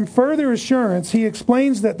give them further assurance, he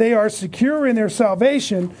explains that they are secure in their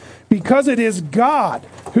salvation because it is God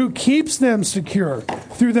who keeps them secure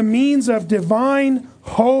through the means of divine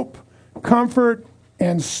hope, comfort,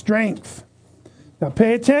 and strength. Now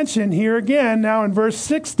pay attention here again. Now in verse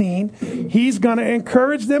 16, he's going to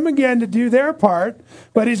encourage them again to do their part,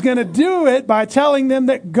 but he's going to do it by telling them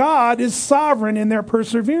that God is sovereign in their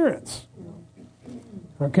perseverance.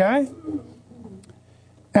 Okay?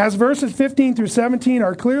 As verses 15 through 17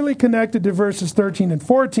 are clearly connected to verses 13 and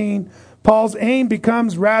 14, Paul's aim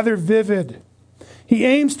becomes rather vivid. He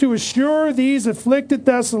aims to assure these afflicted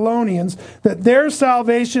Thessalonians that their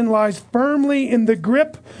salvation lies firmly in the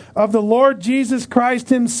grip of the Lord Jesus Christ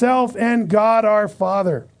himself and God our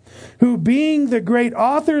Father, who being the great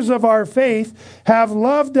authors of our faith have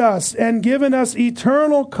loved us and given us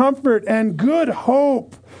eternal comfort and good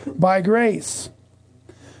hope by grace.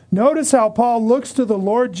 Notice how Paul looks to the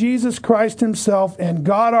Lord Jesus Christ himself and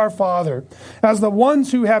God our Father as the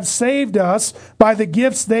ones who have saved us by the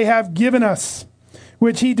gifts they have given us,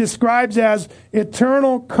 which he describes as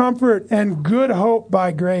eternal comfort and good hope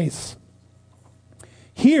by grace.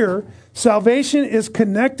 Here, salvation is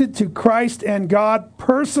connected to Christ and God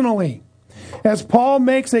personally, as Paul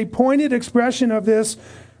makes a pointed expression of this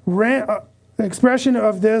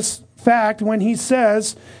fact when he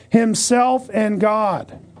says himself and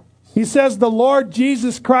God. He says the Lord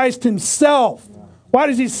Jesus Christ himself. Why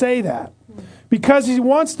does he say that? Because he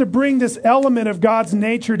wants to bring this element of God's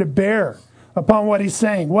nature to bear upon what he's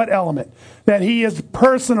saying. What element? That he is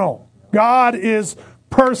personal. God is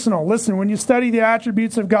personal. Listen, when you study the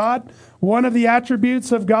attributes of God, one of the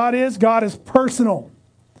attributes of God is personal.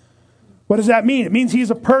 What does that mean? It means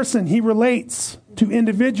he's a person. He relates to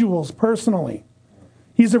individuals personally.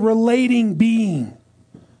 He's a relating being.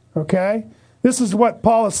 Okay? This is what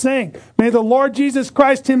Paul is saying. May the Lord Jesus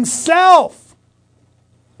Christ himself,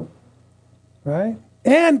 right?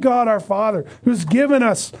 And God our Father, who's given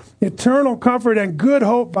us eternal comfort and good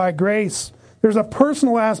hope by grace. There's a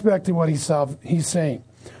personal aspect to what he's saying.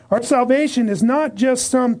 Our salvation is not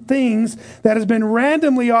just some things that has been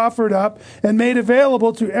randomly offered up and made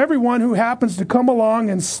available to everyone who happens to come along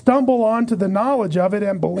and stumble onto the knowledge of it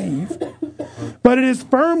and believe, but it is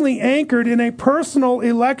firmly anchored in a personal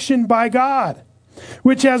election by God,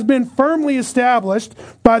 which has been firmly established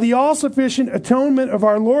by the all-sufficient atonement of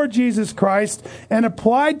our Lord Jesus Christ and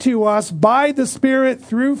applied to us by the Spirit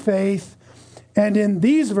through faith, and in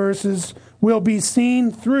these verses will be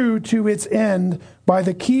seen through to its end by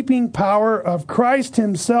the keeping power of Christ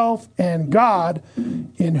himself and God,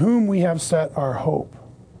 in whom we have set our hope.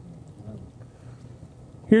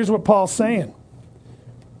 Here's what Paul's saying.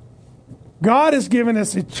 God has given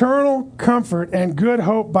us eternal comfort and good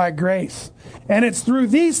hope by grace. And it's through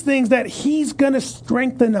these things that he's going to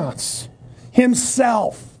strengthen us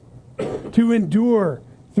himself to endure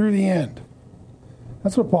through the end.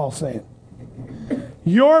 That's what Paul's saying.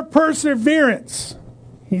 Your perseverance,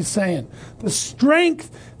 he's saying, the strength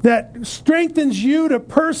that strengthens you to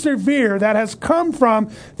persevere, that has come from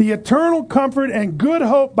the eternal comfort and good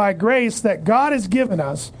hope by grace that God has given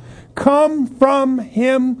us, come from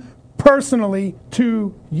him personally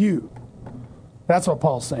to you. That's what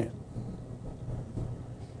Paul's saying.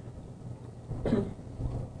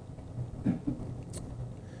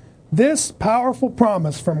 This powerful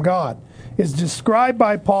promise from God is described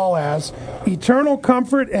by Paul as eternal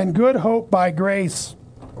comfort and good hope by grace.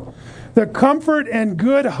 The comfort and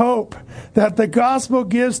good hope that the gospel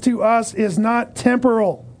gives to us is not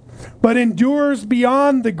temporal, but endures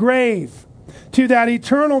beyond the grave to that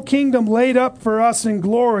eternal kingdom laid up for us in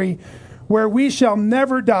glory, where we shall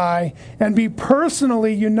never die and be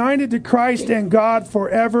personally united to Christ and God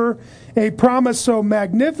forever, a promise so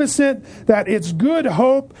magnificent that its good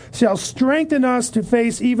hope shall strengthen us to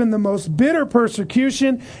face even the most bitter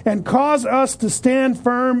persecution and cause us to stand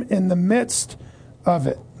firm in the midst of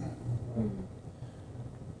it.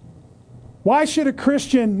 Why should a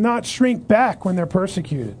Christian not shrink back when they're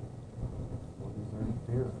persecuted?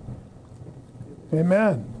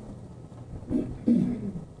 Amen.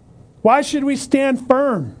 Why should we stand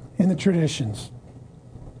firm in the traditions?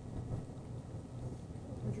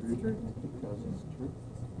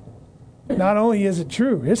 Not only is it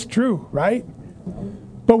true, it's true, right?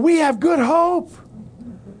 But we have good hope.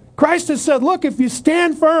 Christ has said, look, if you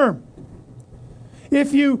stand firm,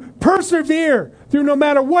 if you persevere through no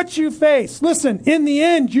matter what you face, listen, in the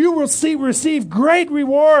end, you will receive great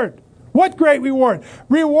reward. What great reward?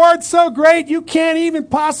 Reward so great you can't even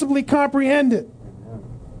possibly comprehend it.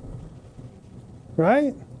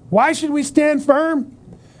 Right? Why should we stand firm?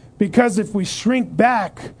 Because if we shrink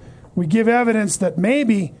back, we give evidence that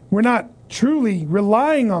maybe we're not truly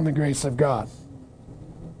relying on the grace of God,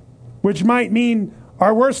 which might mean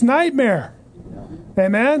our worst nightmare.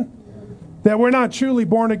 Amen? That we're not truly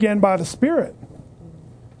born again by the Spirit.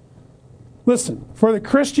 Listen, for the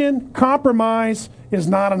Christian, compromise is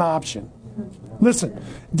not an option. Listen,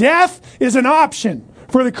 death is an option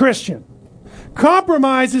for the Christian.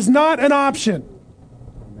 Compromise is not an option.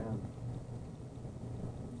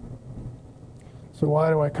 So why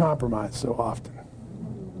do I compromise so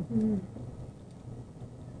often?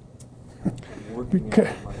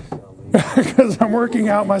 Because I'm working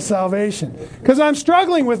out my salvation. Because I'm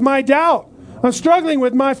struggling with my doubt. I'm struggling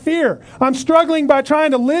with my fear. I'm struggling by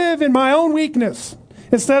trying to live in my own weakness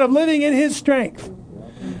instead of living in His strength.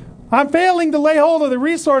 I'm failing to lay hold of the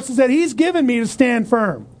resources that He's given me to stand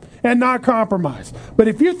firm and not compromise. But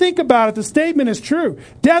if you think about it, the statement is true.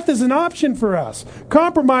 Death is an option for us.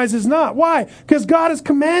 Compromise is not. Why? Because God has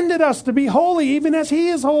commanded us to be holy even as He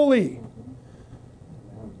is holy.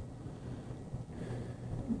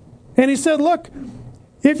 And He said, look,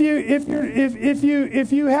 if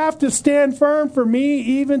you have to stand firm for me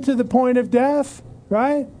even to the point of death,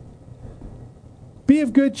 right? Be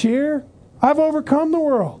of good cheer. I've overcome the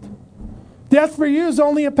world. Death for you is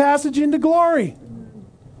only a passage into glory.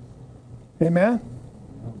 Amen?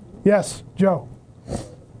 Yes, Joe.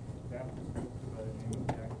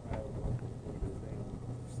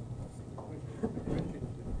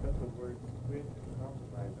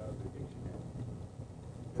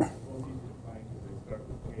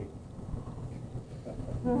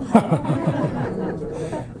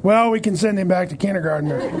 Well, we can send him back to kindergarten.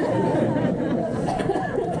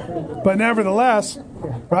 But nevertheless,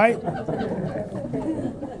 right?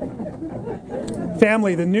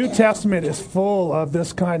 Family, the New Testament is full of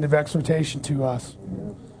this kind of exhortation to us.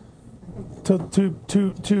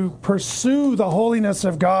 To pursue the holiness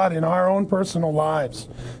of God in our own personal lives.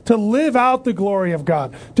 To live out the glory of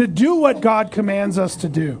God. To do what God commands us to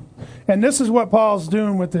do. And this is what Paul's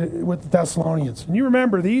doing with the Thessalonians. And you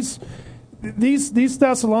remember, these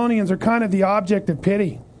Thessalonians are kind of the object of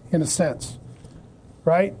pity, in a sense.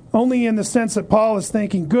 Right? Only in the sense that Paul is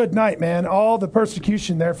thinking, good night, man, all the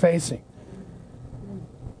persecution they're facing.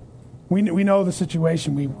 We know the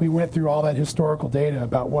situation. We went through all that historical data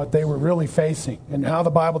about what they were really facing and how the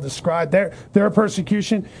Bible described their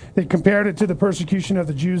persecution. They compared it to the persecution of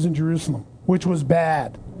the Jews in Jerusalem, which was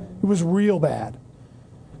bad. It was real bad.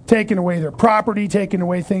 Taking away their property, taking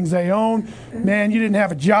away things they own. Man, you didn't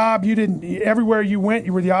have a job. Everywhere you went,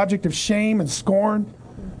 you were the object of shame and scorn.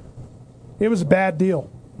 It was a bad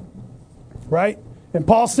deal. Right? And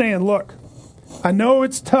Paul's saying, look, I know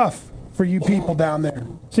it's tough for you people down there.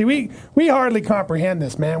 See, we hardly comprehend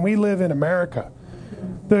this, man. We live in America.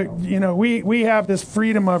 We have this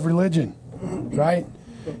freedom of religion, right?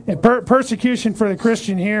 And persecution for the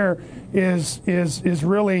Christian here is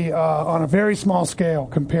really on a very small scale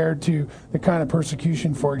compared to the kind of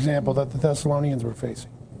persecution, for example, that the Thessalonians were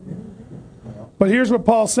facing. But here's what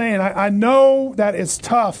Paul's saying. I know that it's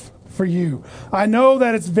tough for you. I know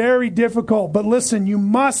that it's very difficult, but listen, you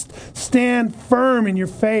must stand firm in your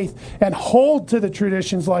faith and hold to the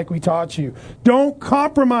traditions like we taught you. Don't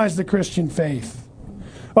compromise the Christian faith.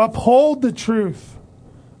 Uphold the truth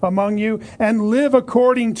among you and live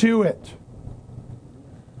according to it.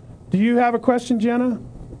 Do you have a question, Jenna?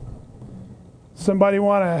 Somebody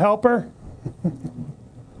want to help her?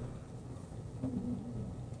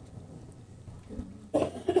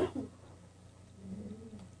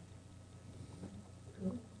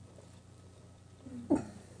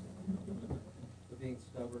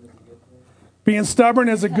 Being stubborn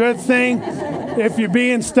is a good thing if you're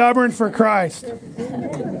being stubborn for Christ.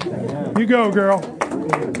 You go, girl.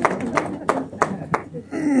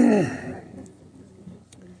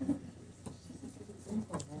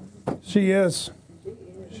 She is.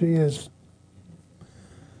 She is.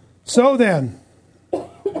 So then,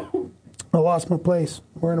 I lost my place.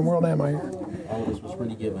 Where in the world am I? All of this was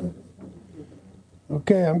freely given.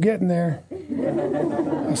 Okay, I'm getting there.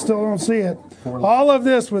 I still don't see it. All of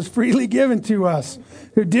this was freely given to us,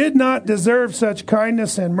 who did not deserve such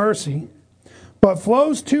kindness and mercy, but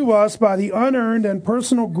flows to us by the unearned and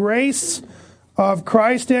personal grace of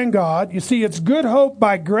Christ and God. You see, it's good hope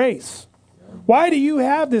by grace. Why do you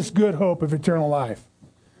have this good hope of eternal life?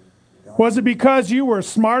 Was it because you were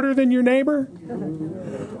smarter than your neighbor?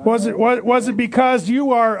 Was it because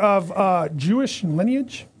you are of Jewish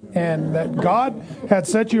lineage and that God had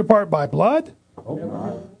set you apart by blood?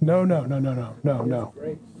 No.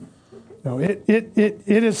 No, it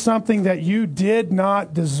is something that you did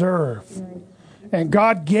not deserve. And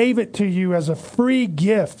God gave it to you as a free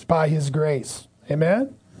gift by His grace.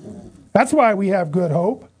 Amen? That's why we have good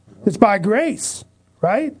hope. It's by grace,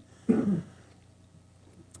 right?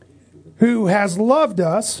 Who has loved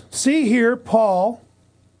us. See here, Paul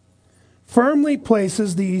firmly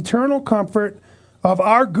places the eternal comfort of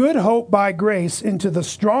our good hope by grace into the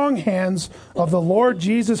strong hands of the Lord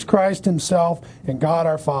Jesus Christ Himself and God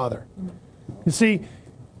our Father. You see,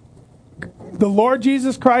 the Lord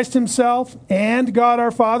Jesus Christ Himself and God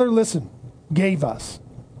our Father, listen, gave us.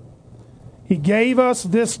 He gave us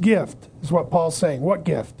this gift, is what Paul's saying. What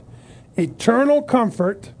gift? Eternal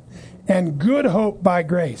comfort and good hope by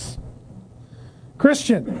grace.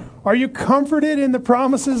 Christian, are you comforted in the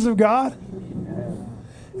promises of God?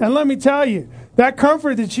 And let me tell you, that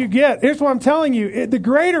comfort that you get, here's what I'm telling you, the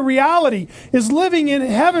greater reality is living in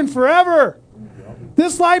heaven forever.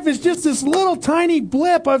 This life is just this little tiny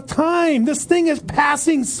blip of time. This thing is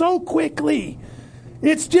passing so quickly.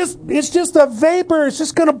 It's just a vapor. It's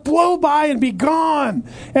just going to blow by and be gone.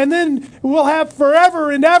 And then we'll have forever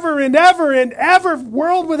and ever and ever and ever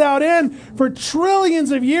world without end for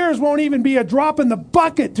trillions of years. Won't even be a drop in the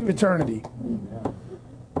bucket to eternity.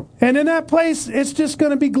 And in that place, it's just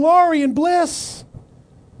going to be glory and bliss.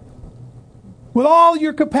 With all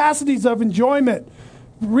your capacities of enjoyment,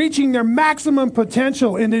 reaching their maximum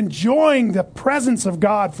potential and enjoying the presence of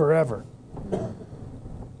God forever.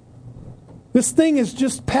 This thing is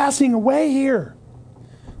just passing away here.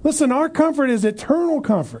 Listen, our comfort is eternal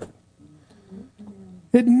comfort.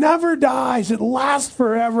 It never dies. It lasts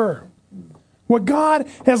forever. What God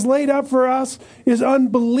has laid up for us is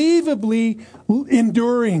unbelievably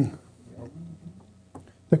enduring.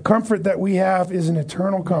 The comfort that we have is an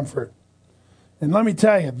eternal comfort. And let me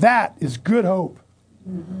tell you, that is good hope.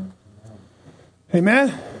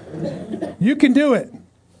 Amen? You can do it.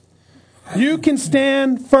 You can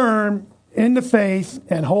stand firm in the faith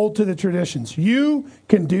and hold to the traditions. You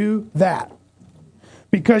can do that.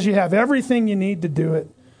 Because you have everything you need to do it.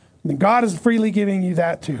 And God is freely giving you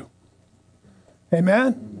that too.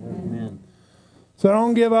 Amen? Amen. So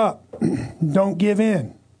don't give up. Don't give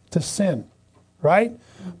in to sin. Right?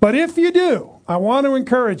 But if you do, I want to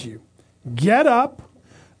encourage you. Get up.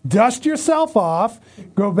 Dust yourself off.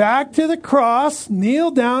 Go back to the cross. Kneel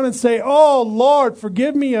down and say, "Oh, Lord,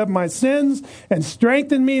 forgive me of my sins and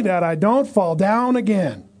strengthen me that I don't fall down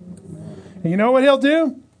again." And you know what He'll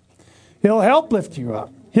do? He'll help lift you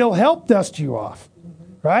up. He'll help dust you off.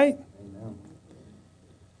 Right?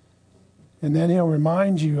 And then He'll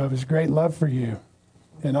remind you of His great love for you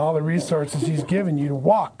and all the resources He's given you to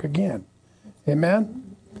walk again.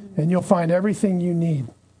 Amen? And you'll find everything you need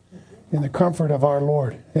in the comfort of our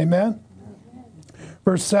Lord. Amen?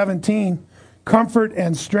 Verse 17, comfort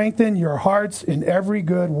and strengthen your hearts in every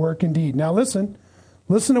good work and deed. Now listen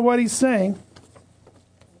to what he's saying.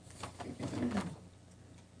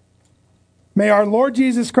 May our Lord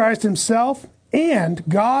Jesus Christ Himself and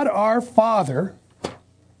God our Father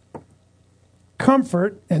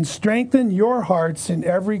comfort and strengthen your hearts in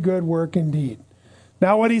every good work and deed.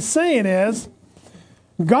 Now what he's saying is,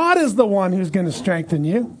 God is the one who's going to strengthen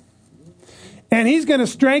you. And He's going to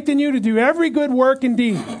strengthen you to do every good work and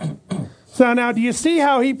deed. So now, do you see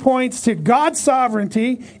how he points to God's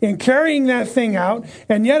sovereignty in carrying that thing out,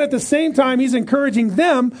 and yet at the same time He's encouraging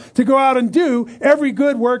them to go out and do every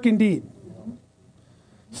good work and deed?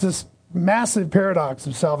 It's this massive paradox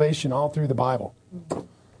of salvation all through the Bible.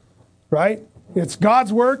 Right? It's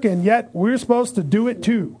God's work, and yet we're supposed to do it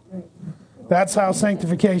too. That's how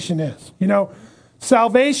sanctification is. You know,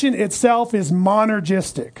 salvation itself is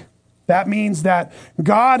monergistic. That means that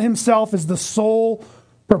God Himself is the sole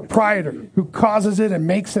proprietor who causes it and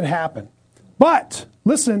makes it happen. But,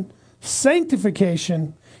 listen,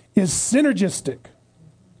 sanctification is synergistic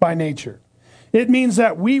by nature. It means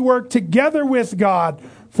that we work together with God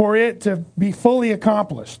for it to be fully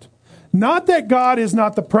accomplished. Not that God is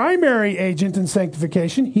not the primary agent in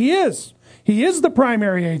sanctification. He is. He is the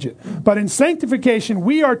primary agent. But in sanctification,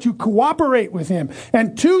 we are to cooperate with Him.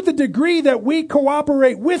 And to the degree that we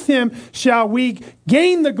cooperate with Him, shall we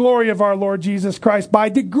gain the glory of our Lord Jesus Christ by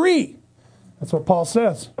degree. That's what Paul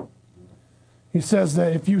says. He says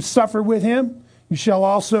that if you suffer with Him, you shall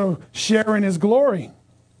also share in His glory.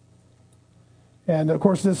 And of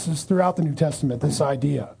course, this is throughout the New Testament, this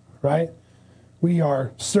idea, right? We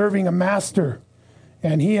are serving a master,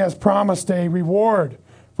 and He has promised a reward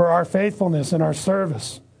for our faithfulness and our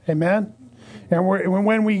service. Amen? And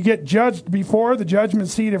when we get judged before the judgment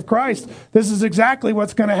seat of Christ, this is exactly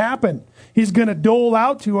what's going to happen. He's going to dole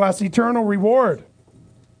out to us eternal reward.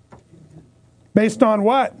 Based on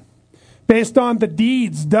what? Based on the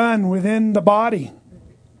deeds done within the body.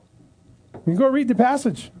 You can go read the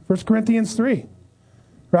passage, 1 Corinthians 3.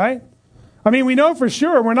 Right? I mean, we know for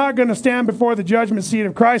sure we're not going to stand before the judgment seat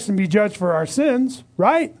of Christ and be judged for our sins.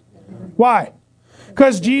 Right? Why?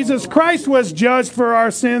 Because Jesus Christ was judged for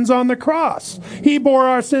our sins on the cross. He bore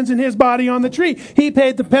our sins in his body on the tree. He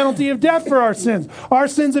paid the penalty of death for our sins. Our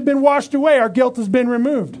sins have been washed away. Our guilt has been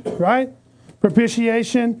removed. Right?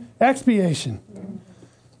 Propitiation, expiation.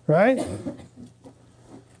 Right?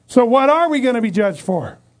 So what are we going to be judged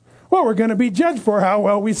for? Well, we're going to be judged for how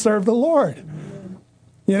well we serve the Lord.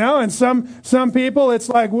 You know, and some people, it's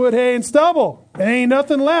like wood, hay, and stubble. There ain't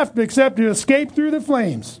nothing left except to escape through the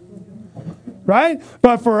flames. Right?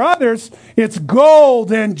 But for others, it's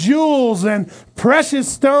gold and jewels and precious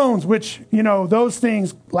stones, which, you know, those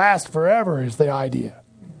things last forever is the idea.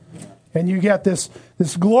 And you get this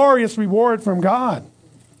glorious reward from God.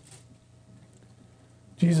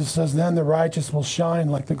 Jesus says, then the righteous will shine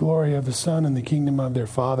like the glory of the sun in the kingdom of their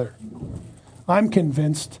Father. I'm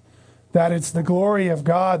convinced that it's the glory of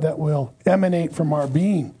God that will emanate from our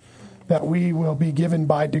being, that we will be given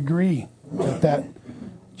by degree at that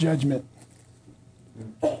judgment.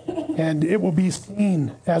 And it will be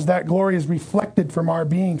seen as that glory is reflected from our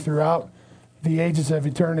being throughout the ages of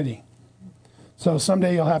eternity. So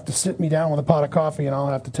someday you'll have to sit me down with a pot of coffee and I'll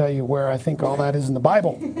have to tell you where I think all that is in the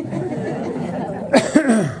Bible.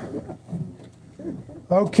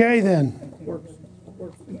 Okay then.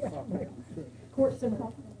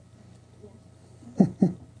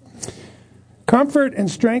 Comfort and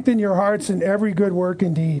strengthen your hearts in every good work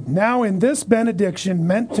and deed. Now in this benediction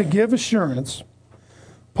meant to give assurance,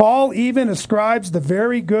 Paul even ascribes the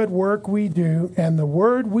very good work we do and the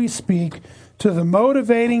word we speak to the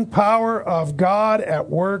motivating power of God at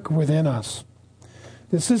work within us.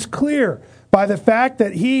 This is clear by the fact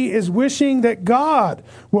that he is wishing that God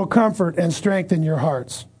will comfort and strengthen your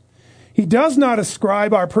hearts. He does not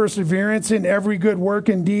ascribe our perseverance in every good work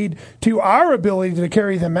and deed to our ability to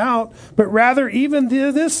carry them out, but rather even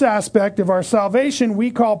this aspect of our salvation we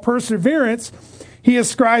call perseverance, he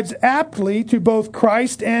ascribes aptly to both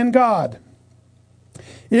Christ and God.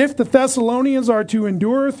 If the Thessalonians are to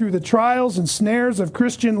endure through the trials and snares of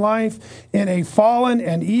Christian life in a fallen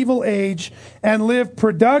and evil age and live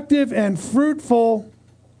productive and fruitful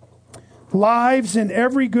lives in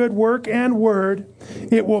every good work and word,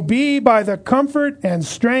 it will be by the comfort and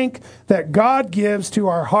strength that God gives to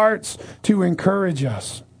our hearts to encourage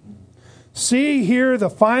us. See here the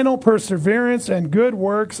final perseverance and good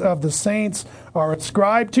works of the saints are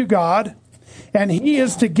ascribed to God, and he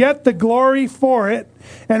is to get the glory for it,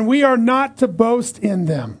 and we are not to boast in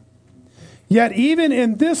them. Yet even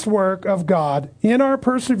in this work of God, in our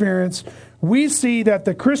perseverance, we see that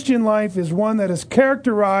the Christian life is one that is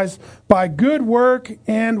characterized by good work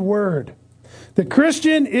and word. The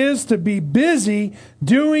Christian is to be busy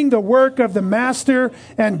doing the work of the Master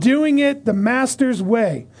and doing it the Master's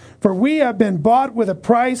way. For we have been bought with a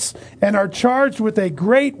price and are charged with a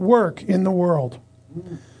great work in the world.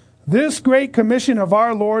 This great commission of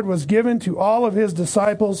our Lord was given to all of his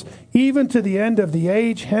disciples, even to the end of the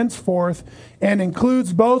age henceforth, and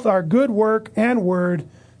includes both our good work and word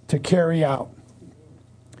to carry out.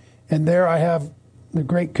 And there I have the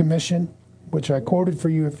Great Commission, which I quoted for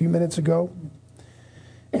you a few minutes ago.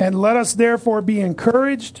 And let us therefore be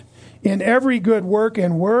encouraged in every good work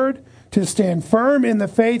and word to stand firm in the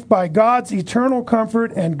faith by God's eternal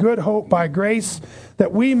comfort and good hope by grace,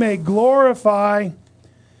 that we may glorify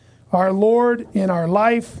our Lord in our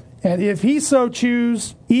life, and if he so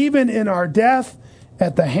choose, even in our death,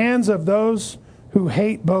 at the hands of those who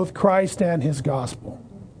hate both Christ and his gospel.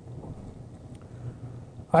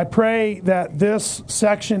 I pray that this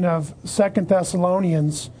section of 2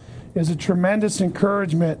 Thessalonians is a tremendous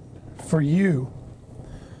encouragement for you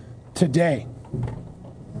today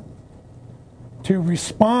to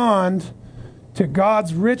respond to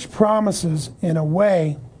God's rich promises in a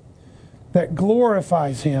way that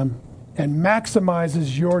glorifies him and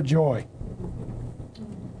maximizes your joy.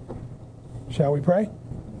 Shall we pray?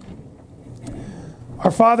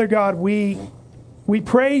 Our Father God, we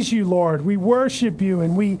praise you, Lord. We worship you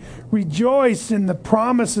and we rejoice in the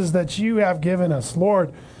promises that you have given us.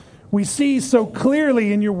 Lord, we see so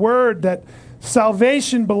clearly in your word that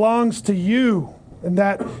salvation belongs to you and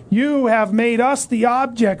that you have made us the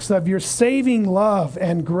objects of your saving love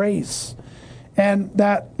and grace. And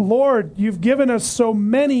that, Lord, you've given us so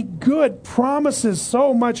many good promises,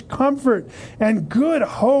 so much comfort and good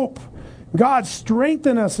hope. God,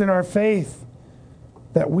 strengthen us in our faith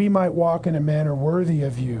that we might walk in a manner worthy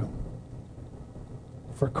of you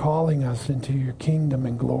for calling us into your kingdom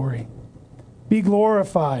and glory. Be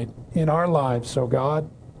glorified in our lives, O God.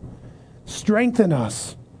 Strengthen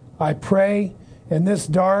us, I pray, in this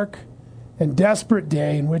dark and desperate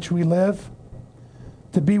day in which we live,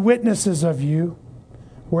 to be witnesses of you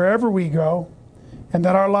wherever we go, and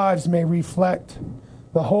that our lives may reflect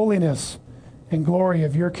the holiness and glory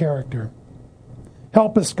of your character.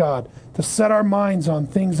 Help us, God, to set our minds on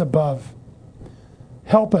things above.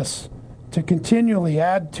 Help us to continually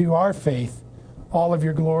add to our faith all of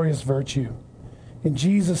your glorious virtue. In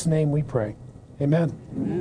Jesus' name we pray. Amen.